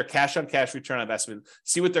 Look at their cash on cash return on investment,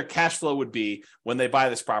 see what their cash flow would be when they buy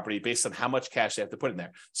this property based on how much cash they have to put in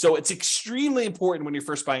there. So it's extremely important when you're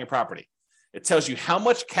first buying a property. It tells you how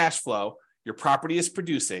much cash flow your property is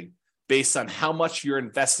producing based on how much you're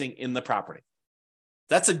investing in the property.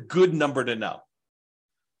 That's a good number to know.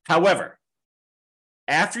 However,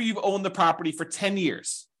 after you've owned the property for 10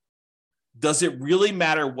 years, does it really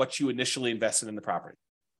matter what you initially invested in the property?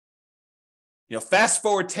 Fast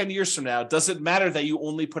forward 10 years from now, does it matter that you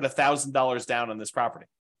only put $1,000 down on this property?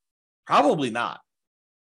 Probably not.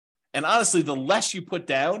 And honestly, the less you put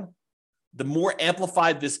down, the more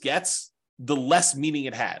amplified this gets, the less meaning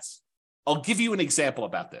it has. I'll give you an example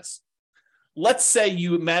about this. Let's say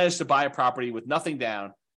you managed to buy a property with nothing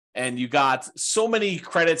down, and you got so many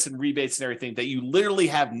credits and rebates and everything that you literally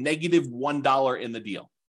have negative $1 in the deal.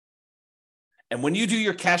 And when you do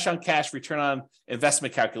your cash on cash return on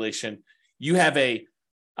investment calculation, you have I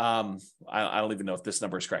don't even know if this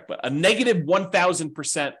number is correct, but a negative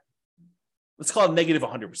 1,000%, let's call it negative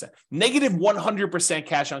 100%, negative 100%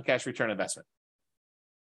 cash on cash return on investment.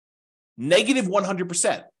 Negative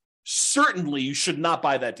 100%. Certainly you should not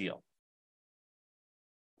buy that deal.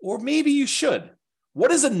 Or maybe you should. What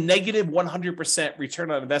does a negative 100% return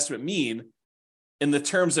on investment mean in the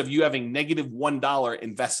terms of you having negative $1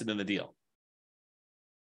 invested in the deal?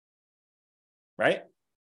 Right?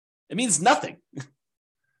 It means nothing.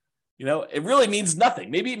 It really means nothing.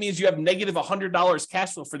 Maybe it means you have negative $100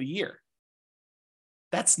 cash flow for the year.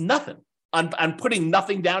 That's nothing. On putting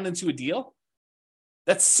nothing down into a deal,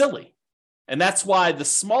 that's silly. And that's why the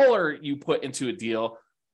smaller you put into a deal,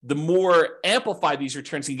 the more amplified these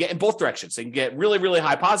returns can get in both directions. They can get really, really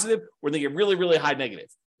high positive, or they get really, really high negative.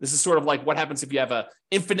 This is sort of like what happens if you have an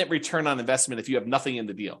infinite return on investment if you have nothing in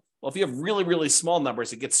the deal. Well, if you have really, really small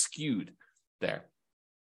numbers, it gets skewed there.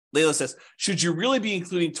 Layla says, should you really be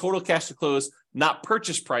including total cash to close, not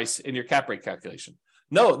purchase price in your cap rate calculation?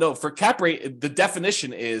 No. For cap rate, the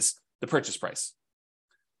definition is the purchase price.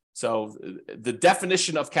 So the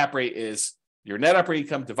definition of cap rate is your net operating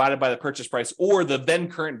income divided by the purchase price or the then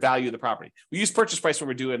current value of the property. We use purchase price when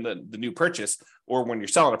we're doing the new purchase or when you're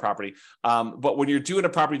selling a property. But when you're doing a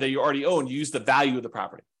property that you already own, you use the value of the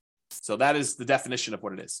property. So that is the definition of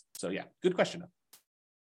what it is. So yeah, good question.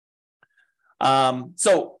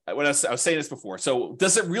 So when I was saying this before, so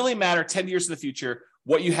does it really matter 10 years in the future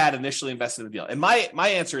what you had initially invested in the deal? And my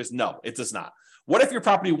answer is no, it does not. What if your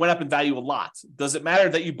property went up in value a lot? Does it matter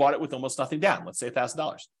that you bought it with almost nothing down? Let's say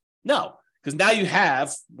 $1,000. No, because now you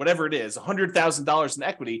have whatever it is, $100,000 in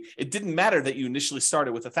equity. It didn't matter that you initially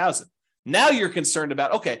started with $1,000. Now you're concerned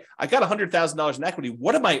about, okay, I got $100,000 in equity.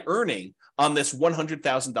 What am I earning on this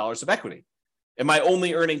 $100,000 of equity? Am I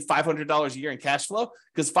only earning $500 a year in cash flow?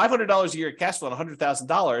 Because $500 a year in cash flow on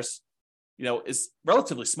 $100,000, is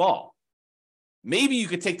relatively small. Maybe you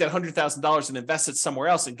could take that $100,000 and invest it somewhere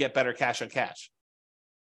else and get better cash on cash,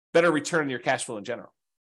 better return on your cash flow in general.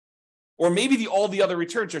 Or maybe all the other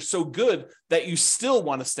returns are so good that you still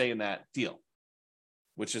want to stay in that deal,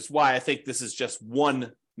 which is why I think this is just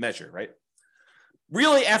one measure, right?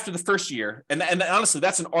 Really, after the first year, and honestly,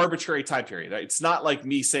 that's an arbitrary time period. Right? It's not like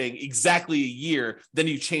me saying exactly a year, then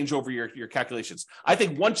you change over your calculations. I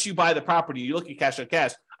think once you buy the property, you look at cash on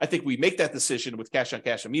cash, I think we make that decision with cash on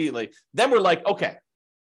cash immediately. Then we're like, okay,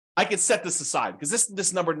 I can set this aside because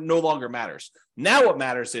this number no longer matters. Now what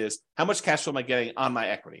matters is how much cash flow am I getting on my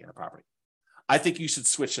equity in the property? I think you should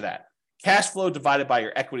switch to that. Cash flow divided by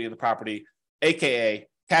your equity in the property, AKA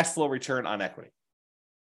cash flow return on equity.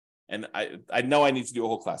 And I know I need to do a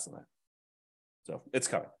whole class on that. So it's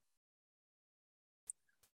coming.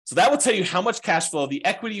 So that will tell you how much cash flow the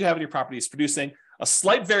equity you have in your property is producing. A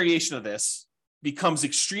slight variation of this becomes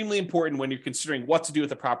extremely important when you're considering what to do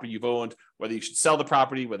with the property you've owned, whether you should sell the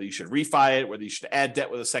property, whether you should refi it, whether you should add debt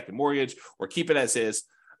with a second mortgage or keep it as is.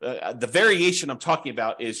 The variation I'm talking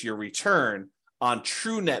about is your return on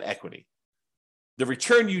true net equity. The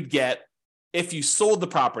return you'd get if you sold the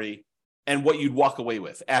property and what you'd walk away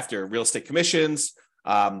with after real estate commissions,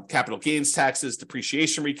 capital gains taxes,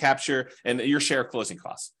 depreciation recapture, and your share of closing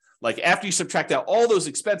costs. Like after you subtract out all those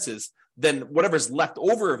expenses, then whatever's left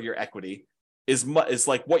over of your equity is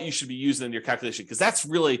like what you should be using in your calculation, because that's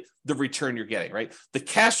really the return you're getting, right? The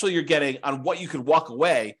cash flow you're getting on what you could walk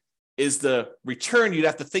away is the return you'd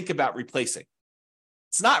have to think about replacing.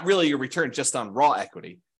 It's not really your return just on raw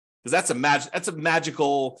equity, because that's a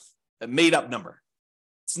magical made up number.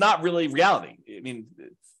 It's not really reality. I mean,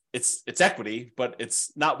 it's equity, but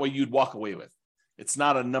it's not what you'd walk away with. It's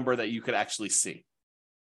not a number that you could actually see.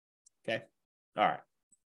 Okay. All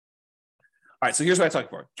right. So here's what I'm talking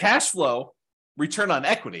about. Cash flow return on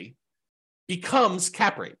equity becomes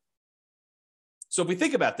cap rate. So if we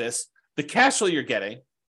think about this, the cash flow you're getting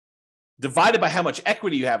divided by how much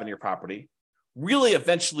equity you have in your property really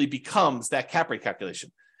eventually becomes that cap rate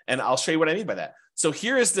calculation. And I'll show you what I mean by that. So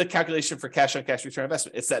here is the calculation for cash on cash return on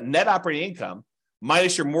investment. It's that net operating income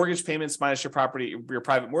minus your mortgage payments, minus your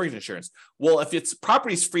private mortgage insurance. Well, if it's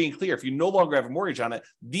property's free and clear, if you no longer have a mortgage on it,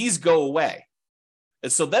 these go away.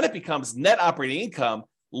 And so then it becomes net operating income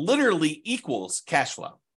literally equals cash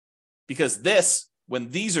flow, because this, when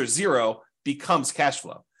these are zero, becomes cash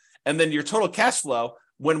flow. And then your total cash flow,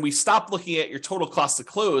 when we stop looking at your total cost to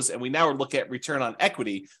close and we now look at return on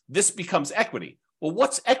equity, this becomes equity. Well,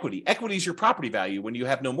 what's equity? Equity is your property value when you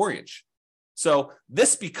have no mortgage. So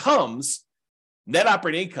this becomes net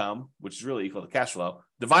operating income, which is really equal to cash flow,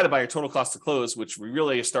 divided by your total cost to close, which we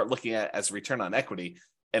really start looking at as return on equity.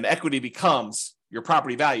 And equity becomes your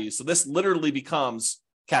property value. So this literally becomes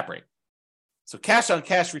cap rate. So cash on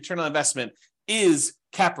cash return on investment is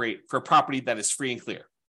cap rate for a property that is free and clear,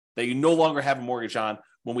 that you no longer have a mortgage on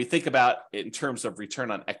when we think about it in terms of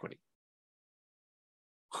return on equity.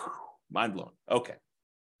 Mind blown. Okay.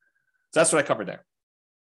 So that's what I covered there.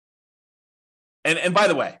 And by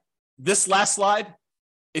the way, this last slide,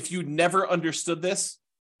 if you never understood this,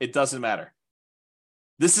 it doesn't matter.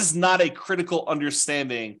 This is not a critical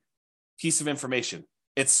understanding piece of information.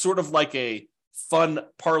 It's sort of like a fun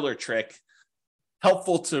parlor trick,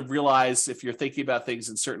 helpful to realize if you're thinking about things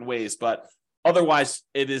in certain ways, but otherwise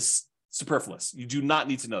it is superfluous. You do not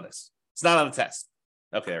need to know this. It's not on the test.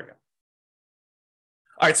 Okay, there we go.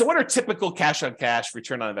 All right, so what are typical cash on cash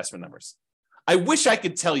return on investment numbers? I wish I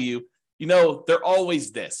could tell you, they're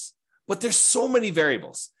always this, but there's so many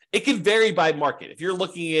variables. It can vary by market. If you're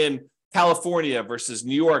looking in California versus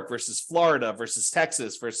New York versus Florida versus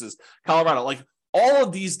Texas versus Colorado, like all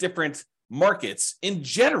of these different markets in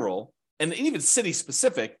general, and even city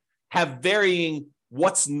specific, have varying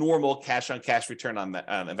what's normal cash on cash return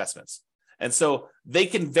on investments. And so they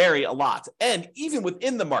can vary a lot. And even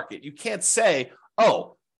within the market, you can't say,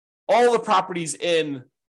 oh, all the properties in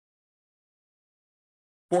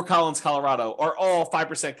Fort Collins, Colorado are all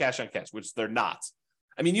 5% cash on cash, which they're not.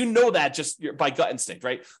 I mean, you know that just by gut instinct,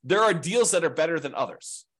 right? There are deals that are better than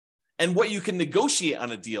others. And what you can negotiate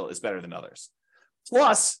on a deal is better than others.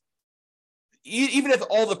 Plus, even if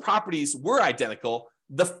all the properties were identical,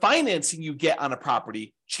 the financing you get on a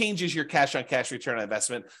property changes your cash on cash return on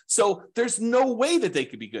investment. So there's no way that they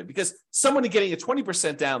could be good, because someone getting a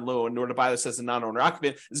 20% down loan in order to buy this as a non-owner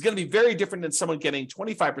occupant is going to be very different than someone getting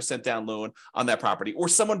 25% down loan on that property, or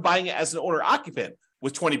someone buying it as an owner occupant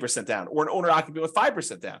with 20% down, or an owner occupant with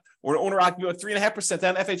 5% down, or an owner occupant with 3.5%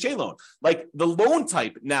 down FHA loan. Like the loan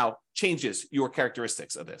type now changes your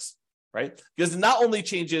characteristics of this, right? Because it not only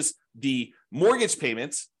changes the mortgage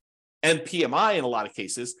payments and PMI in a lot of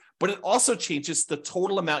cases, but it also changes the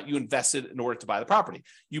total amount you invested in order to buy the property.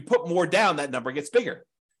 You put more down, that number gets bigger.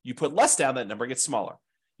 You put less down, that number gets smaller.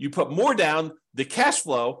 You put more down, the cash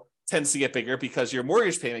flow tends to get bigger because your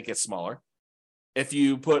mortgage payment gets smaller. If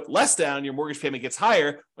you put less down, your mortgage payment gets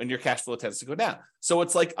higher and your cash flow tends to go down. So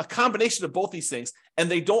it's like a combination of both these things, and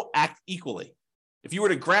they don't act equally. If you were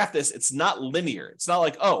to graph this, it's not linear. It's not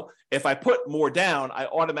like, oh, if I put more down, I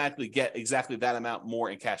automatically get exactly that amount more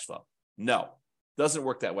in cash flow. No, doesn't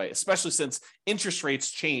work that way, especially since interest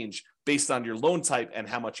rates change based on your loan type and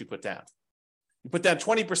how much you put down. You put down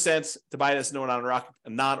 20% to buy it as a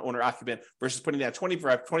non-owner occupant versus putting down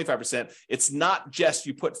 25%. It's not just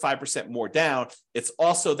you put 5% more down. It's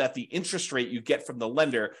also that the interest rate you get from the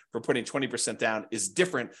lender for putting 20% down is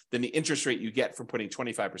different than the interest rate you get from putting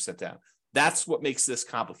 25% down. That's what makes this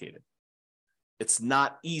complicated. It's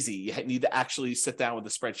not easy. You need to actually sit down with a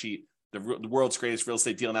spreadsheet, the world's greatest real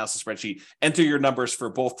estate deal analysis spreadsheet, enter your numbers for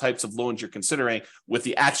both types of loans you're considering with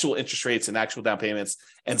the actual interest rates and actual down payments,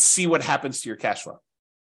 and see what happens to your cash flow.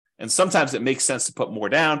 And sometimes it makes sense to put more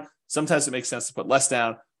down. Sometimes it makes sense to put less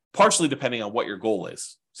down, partially depending on what your goal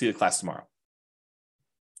is. See the class tomorrow.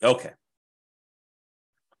 Okay.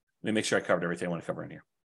 Let me make sure I covered everything I want to cover in here.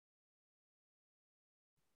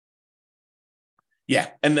 Yeah.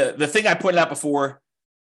 And the thing I pointed out before,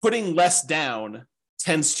 putting less down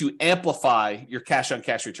tends to amplify your cash on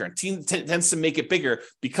cash return, tends to make it bigger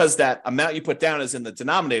because that amount you put down is in the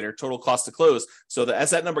denominator, total cost to close. So that as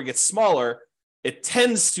that number gets smaller, it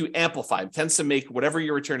tends to amplify, it tends to make whatever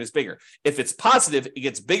your return is bigger. If it's positive, it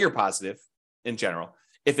gets bigger positive in general.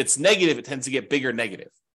 If it's negative, it tends to get bigger negative.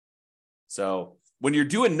 So when you're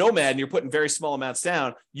doing Nomad and you're putting very small amounts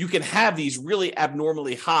down, you can have these really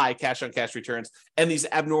abnormally high cash on cash returns and these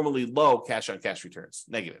abnormally low cash on cash returns,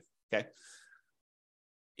 negative, okay?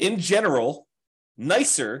 In general,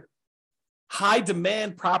 nicer, high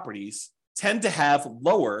demand properties tend to have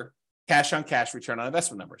lower cash on cash return on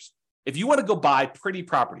investment numbers. If you want to go buy pretty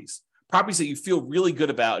properties that you feel really good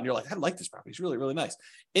about, and you're like, I like this property, it's really, really nice.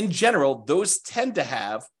 In general, those tend to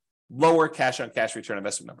have lower cash on cash return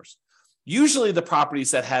investment numbers. Usually the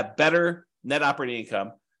properties that have better net operating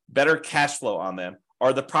income, better cash flow on them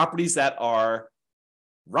are the properties that are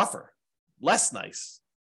rougher, less nice.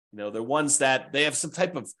 They're ones that they have some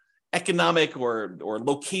type of economic or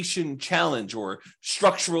location challenge or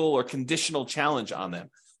structural or conditional challenge on them.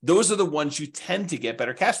 Those are the ones you tend to get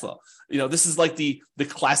better cash flow. This is like the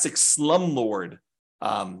classic slumlord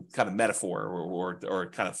kind of metaphor or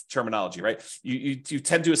kind of terminology, right? You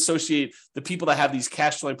tend to associate the people that have these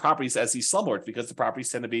cash flowing properties as these slumlords because the properties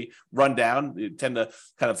tend to be run down. You tend to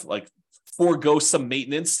kind of like forego some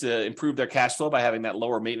maintenance to improve their cash flow by having that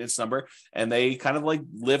lower maintenance number. And they kind of like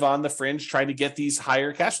live on the fringe trying to get these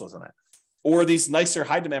higher cash flows on that. Or these nicer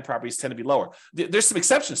high demand properties tend to be lower. There's some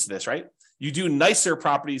exceptions to this, right? You do nicer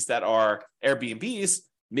properties that are Airbnbs,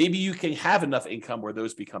 maybe you can have enough income where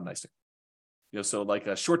those become nicer. So like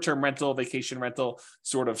a short-term rental, vacation rental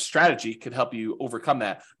sort of strategy could help you overcome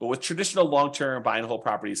that. But with traditional long-term buy and hold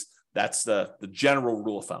properties, that's the general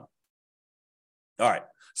rule of thumb. All right.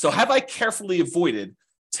 So have I carefully avoided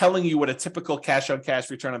telling you what a typical cash on cash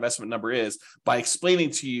return on investment number is by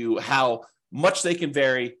explaining to you how much they can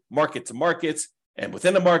vary market to market and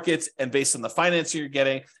within the markets and based on the financing you're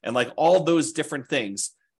getting and like all those different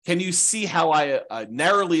things? Can you see how I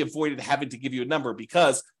narrowly avoided having to give you a number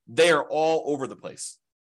because they are all over the place?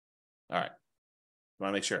 All right. I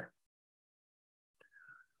want to make sure.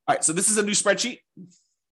 All right. So this is a new spreadsheet.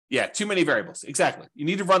 Yeah, too many variables. Exactly. You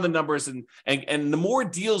need to run the numbers and the more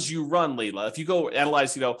deals you run, Layla, if you go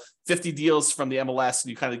analyze, 50 deals from the MLS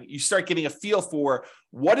and you start getting a feel for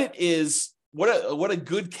what it is, what a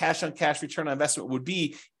good cash on cash return on investment would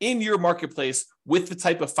be in your marketplace with the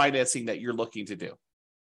type of financing that you're looking to do.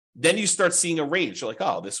 Then you start seeing a range. You're like,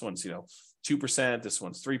 oh, this one's, 2%, this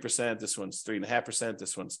one's 3%, this one's 3.5%,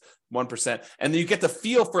 this one's 1%. And then you get the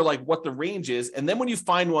feel for like what the range is. And then when you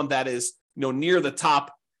find one that is, near the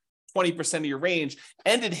top 20% of your range,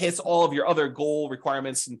 and it hits all of your other goal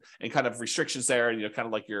requirements and kind of restrictions there, kind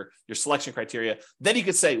of like your selection criteria, then you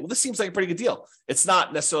could say, well, this seems like a pretty good deal. It's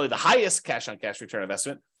not necessarily the highest cash on cash return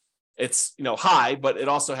investment. It's, high, but it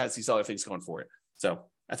also has these other things going for it. So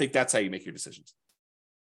I think that's how you make your decisions.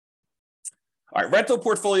 All right, rental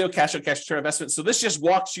portfolio, cash on cash return investment. So this just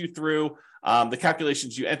walks you through the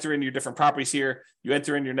calculations. You enter in your different properties here. You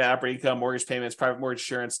enter in your net operating income, mortgage payments, private mortgage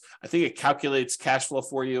insurance. I think it calculates cash flow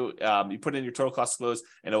for you. You put in your total cost to close,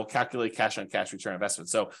 and it will calculate cash on cash return investment.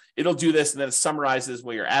 So it'll do this, and then it summarizes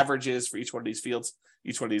what your average is for each one of these fields,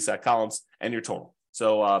 each one of these columns, and your total.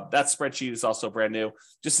 So that spreadsheet is also brand new.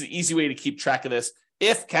 Just an easy way to keep track of this.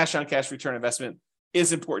 If cash on cash return investment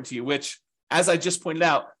is important to you, which, as I just pointed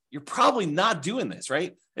out, you're probably not doing this,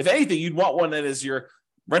 right? If anything, you'd want one that is your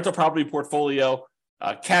rental property portfolio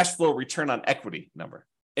cash flow return on equity number.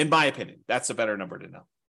 In my opinion, that's a better number to know.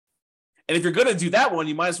 And if you're going to do that one,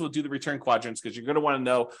 you might as well do the return quadrants because you're going to want to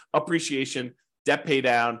know appreciation, debt pay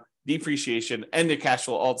down, depreciation, and the cash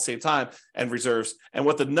flow all at the same time, and reserves, and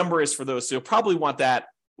what the number is for those. So you'll probably want that,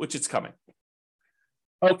 which it's coming.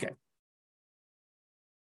 Okay.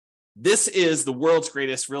 This is the world's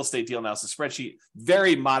greatest real estate deal analysis spreadsheet,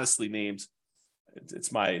 very modestly named.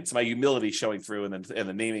 It's my humility showing through in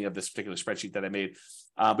the naming of this particular spreadsheet that I made.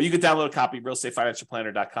 But you can download a copy,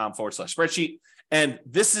 realestatefinancialplanner.com/spreadsheet. And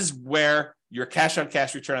this is where your cash on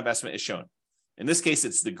cash return on investment is shown. In this case,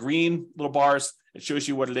 it's the green little bars. It shows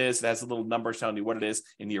you what it is. It has a little number telling you what it is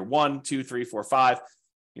in year 1, 2, 3, 4, 5.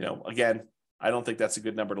 Again, I don't think that's a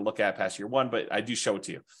good number to look at past year 1, but I do show it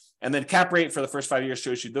to you. And then cap rate for the first 5 years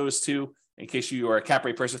shows you those two in case you are a cap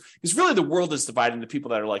rate person. Because really the world is divided into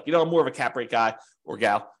people that are like, I'm more of a cap rate guy or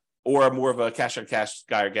gal, or I'm more of a cash on cash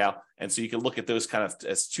guy or gal. And so you can look at those kind of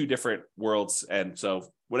as two different worlds. And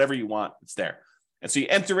so whatever you want, it's there. And so you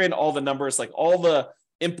enter in all the numbers, like all the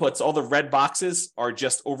inputs, all the red boxes are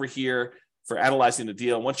just over here for analyzing the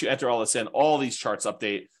deal. And once you enter all this in, all these charts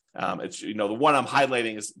update. It's the one I'm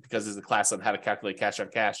highlighting is because there's a class on how to calculate cash on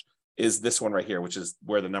cash. is this one right here, which is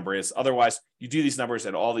where the number is. Otherwise, you do these numbers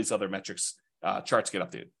and all these other metrics charts get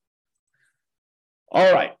updated.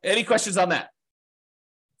 All right. Any questions on that?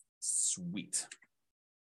 Sweet.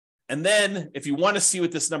 And then if you want to see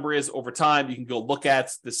what this number is over time, you can go look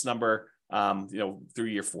at this number, through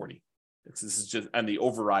year 40. This is just on the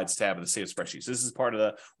overrides tab of the same spreadsheet. So this is part of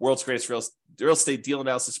the world's greatest real estate deal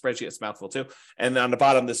analysis spreadsheet. It's a mouthful too. And on the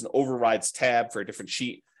bottom, there's an overrides tab for a different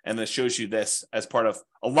sheet. And then it shows you this as part of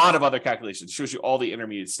a lot of other calculations. It shows you all the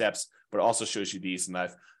intermediate steps, but it also shows you these. And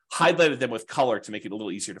I've highlighted them with color to make it a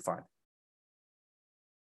little easier to find.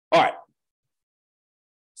 All right.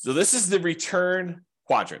 So this is the return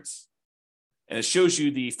quadrants. And it shows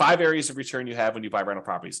you the 5 areas of return you have when you buy rental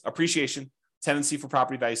properties. Appreciation, tendency for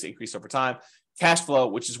property values to increase over time. Cash flow,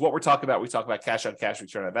 which is what we're talking about. We talk about cash on cash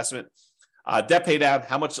return on investment. Debt pay down,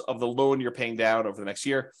 how much of the loan you're paying down over the next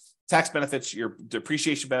year. Tax benefits, your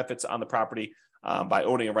depreciation benefits on the property by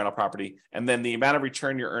owning a rental property. And then the amount of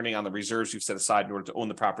return you're earning on the reserves you've set aside in order to own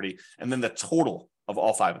the property. And then the total of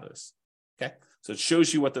all 5 of those. Okay, so it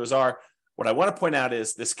shows you what those are. What I want to point out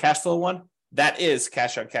is this cash flow one, that is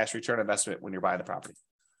cash on cash return on investment when you're buying the property.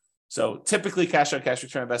 So typically cash on cash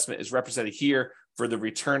return on investment is represented here for the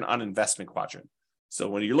return on investment quadrant. So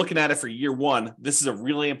when you're looking at it for year 1, this is a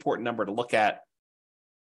really important number to look at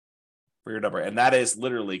for your number. And that is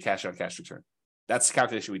literally cash on cash return. That's the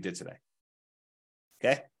calculation we did today.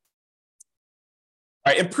 Okay.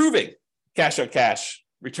 All right. Improving cash on cash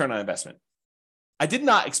return on investment. I did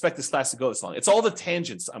not expect this class to go this long. It's all the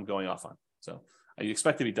tangents I'm going off on. So I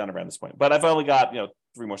expect to be done around this point, but I've only got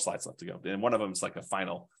 3 more slides left to go. And one of them is like a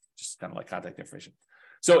final, just kind of like contact information.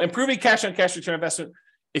 So improving cash on cash return on investment.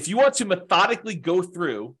 If you want to methodically go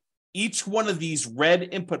through each one of these red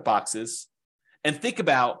input boxes and think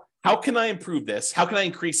about how can I improve this? How can I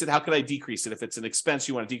increase it? How can I decrease it? If it's an expense,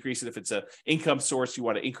 you want to decrease it. If it's an income source, you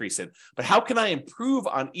want to increase it. But how can I improve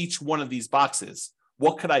on each one of these boxes?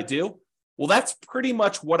 What could I do? Well, that's pretty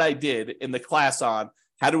much what I did in the class on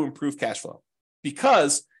how to improve cash flow.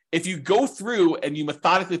 Because if you go through and you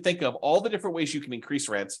methodically think of all the different ways you can increase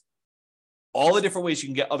rent, all the different ways you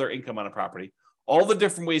can get other income on a property, all the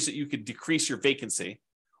different ways that you could decrease your vacancy,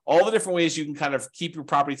 all the different ways you can kind of keep your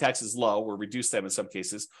property taxes low or reduce them in some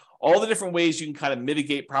cases, all the different ways you can kind of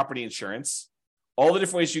mitigate property insurance, all the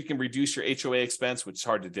different ways you can reduce your HOA expense, which is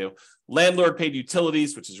hard to do, landlord paid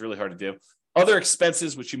utilities, which is really hard to do, other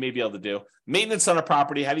expenses, which you may be able to do, maintenance on a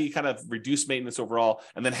property, how do you kind of reduce maintenance overall,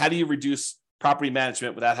 and then how do you reduce property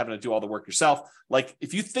management without having to do all the work yourself? Like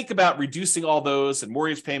if you think about reducing all those and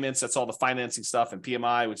mortgage payments, that's all the financing stuff, and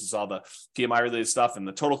PMI, which is all the PMI related stuff, and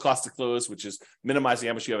the total cost to close, which is minimizing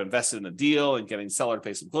how much you have invested in the deal and getting seller to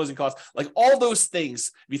pay some closing costs, like all those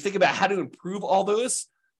things. If you think about how to improve all those,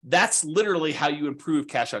 that's literally how you improve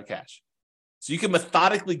cash on cash. So you can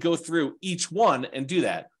methodically go through each one and do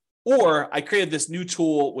that. Or I created this new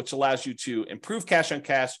tool, which allows you to improve cash on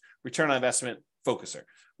cash, return on investment focuser,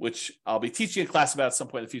 which I'll be teaching a class about at some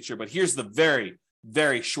point in the future. But here's the very,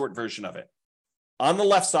 very short version of it. On the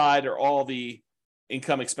left side are all the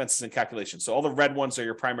income, expenses, and calculations. So all the red ones are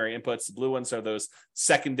your primary inputs. The blue ones are those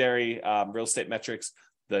secondary real estate metrics.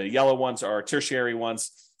 The yellow ones are tertiary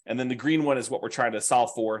ones. And then the green one is what we're trying to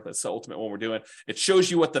solve for. That's the ultimate one we're doing. It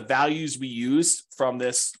shows you what the values we use from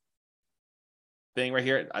this thing right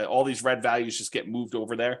here. All these red values just get moved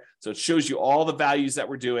over there. So it shows you all the values that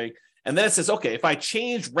we're doing. And then it says, okay, if I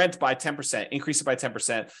change rent by 10%, increase it by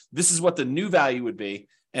 10%, this is what the new value would be.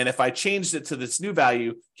 And if I changed it to this new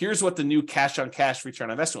value, here's what the new cash on cash return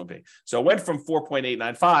on investment would be. So it went from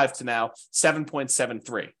 4.895 to now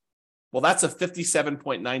 7.73. Well, that's a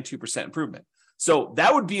 57.92% improvement. So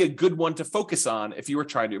that would be a good one to focus on if you were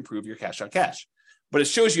trying to improve your cash on cash. But it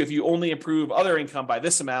shows you if you only improve other income by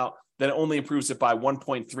this amount, then it only improves it by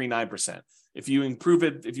 1.39%. If you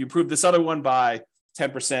improve this other one by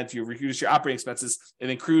 10%, you reduce your operating expenses, it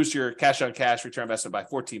improves your cash on cash return on investment by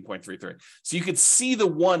 14.33. So you could see the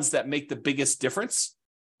ones that make the biggest difference,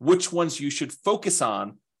 which ones you should focus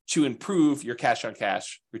on to improve your cash on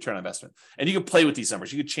cash return on investment. And you can play with these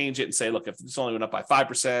numbers. You could change it and say, look, if this only went up by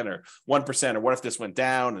 5% or 1%, or what if this went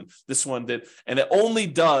down and this one did, and it only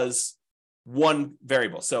does one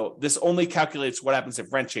variable. So this only calculates what happens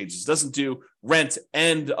if rent changes. It doesn't do rent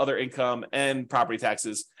and other income and property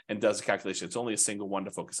taxes and does a calculation. It's only a single one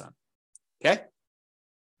to focus on. Okay.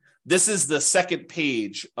 This is the second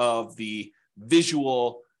page of the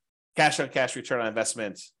visual cash on cash return on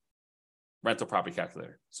investment rental property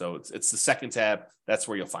calculator. So it's the second tab. That's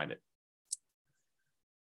where you'll find it.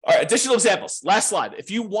 All right, additional examples. Last slide. If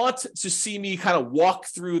you want to see me kind of walk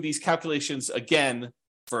through these calculations again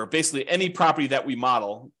for basically any property that we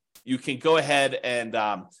model, you can go ahead and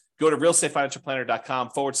go to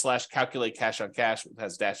realestatefinancialplanner.com/calculate cash on cash. It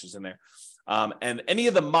has dashes in there. And any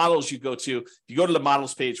of the models you go to, if you go to the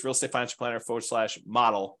models page, Real Estate Financial Planner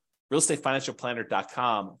 /model,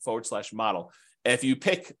 realestatefinancialplanner.com/model. And if you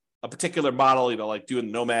pick a particular model, like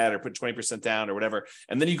doing Nomad or put 20% down or whatever,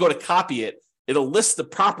 and then you go to copy it, it'll list the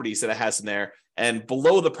properties that it has in there. And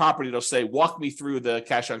below the property, it'll say, walk me through the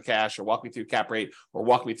cash on cash, or walk me through cap rate, or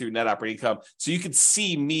walk me through net operating income. So you can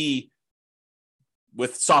see me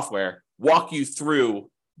with software walk you through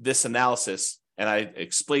this analysis. And I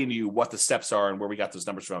explain to you what the steps are and where we got those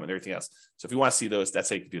numbers from and everything else. So if you want to see those, that's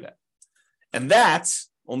how you can do that. And that's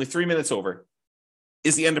only 3 minutes over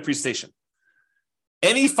is the end of presentation.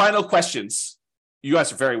 Any final questions? You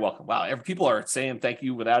guys are very welcome. Wow, people are saying thank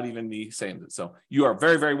you without even me saying it. So you are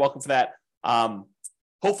very, very welcome for that.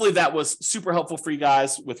 Hopefully that was super helpful for you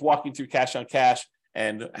guys with walking through cash on cash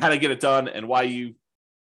and how to get it done and why you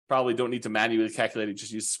probably don't need to manually calculate it,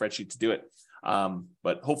 just use the spreadsheet to do it.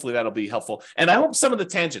 But hopefully that'll be helpful. And I hope some of the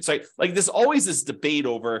tangents, like there's always this debate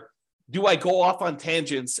over, do I go off on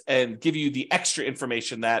tangents and give you the extra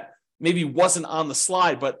information that maybe wasn't on the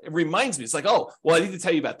slide, but it reminds me, it's like, oh, well, I need to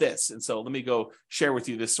tell you about this. And so let me go share with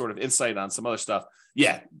you this sort of insight on some other stuff.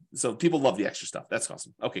 Yeah. So people love the extra stuff. That's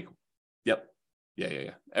awesome. Okay, cool. Yep.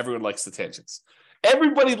 Yeah. Everyone likes the tangents.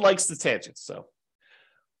 Everybody likes the tangents. So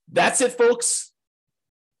that's it, folks.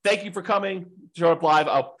 Thank you for coming. Show up live.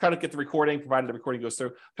 I'll try to get the recording, provided the recording goes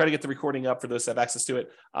through. Try to get the recording up for those that have access to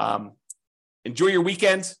it. Enjoy your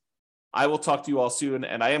weekend. I will talk to you all soon.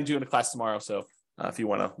 And I am doing a class tomorrow. So if you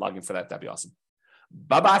want to log in for that, that'd be awesome.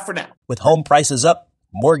 Bye-bye for now. With home prices up,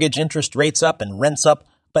 mortgage interest rates up, and rents up,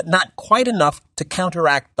 but not quite enough to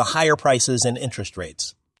counteract the higher prices and interest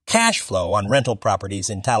rates. Cash flow on rental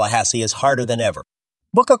properties in Tallahassee is harder than ever.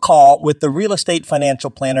 Book a call with the Real Estate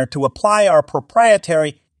Financial Planner to apply our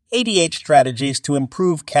proprietary 88 strategies to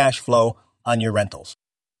improve cash flow on your rentals.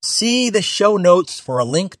 See the show notes for a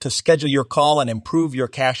link to schedule your call and improve your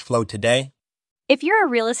cash flow today. If you're a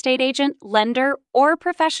real estate agent, lender, or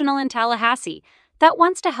professional in Tallahassee that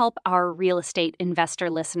wants to help our real estate investor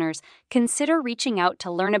listeners, consider reaching out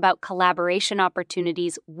to learn about collaboration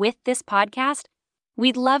opportunities with this podcast.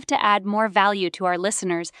 We'd love to add more value to our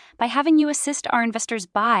listeners by having you assist our investors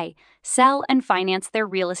buy, sell, and finance their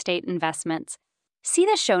real estate investments. See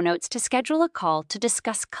the show notes to schedule a call to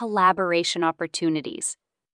discuss collaboration opportunities.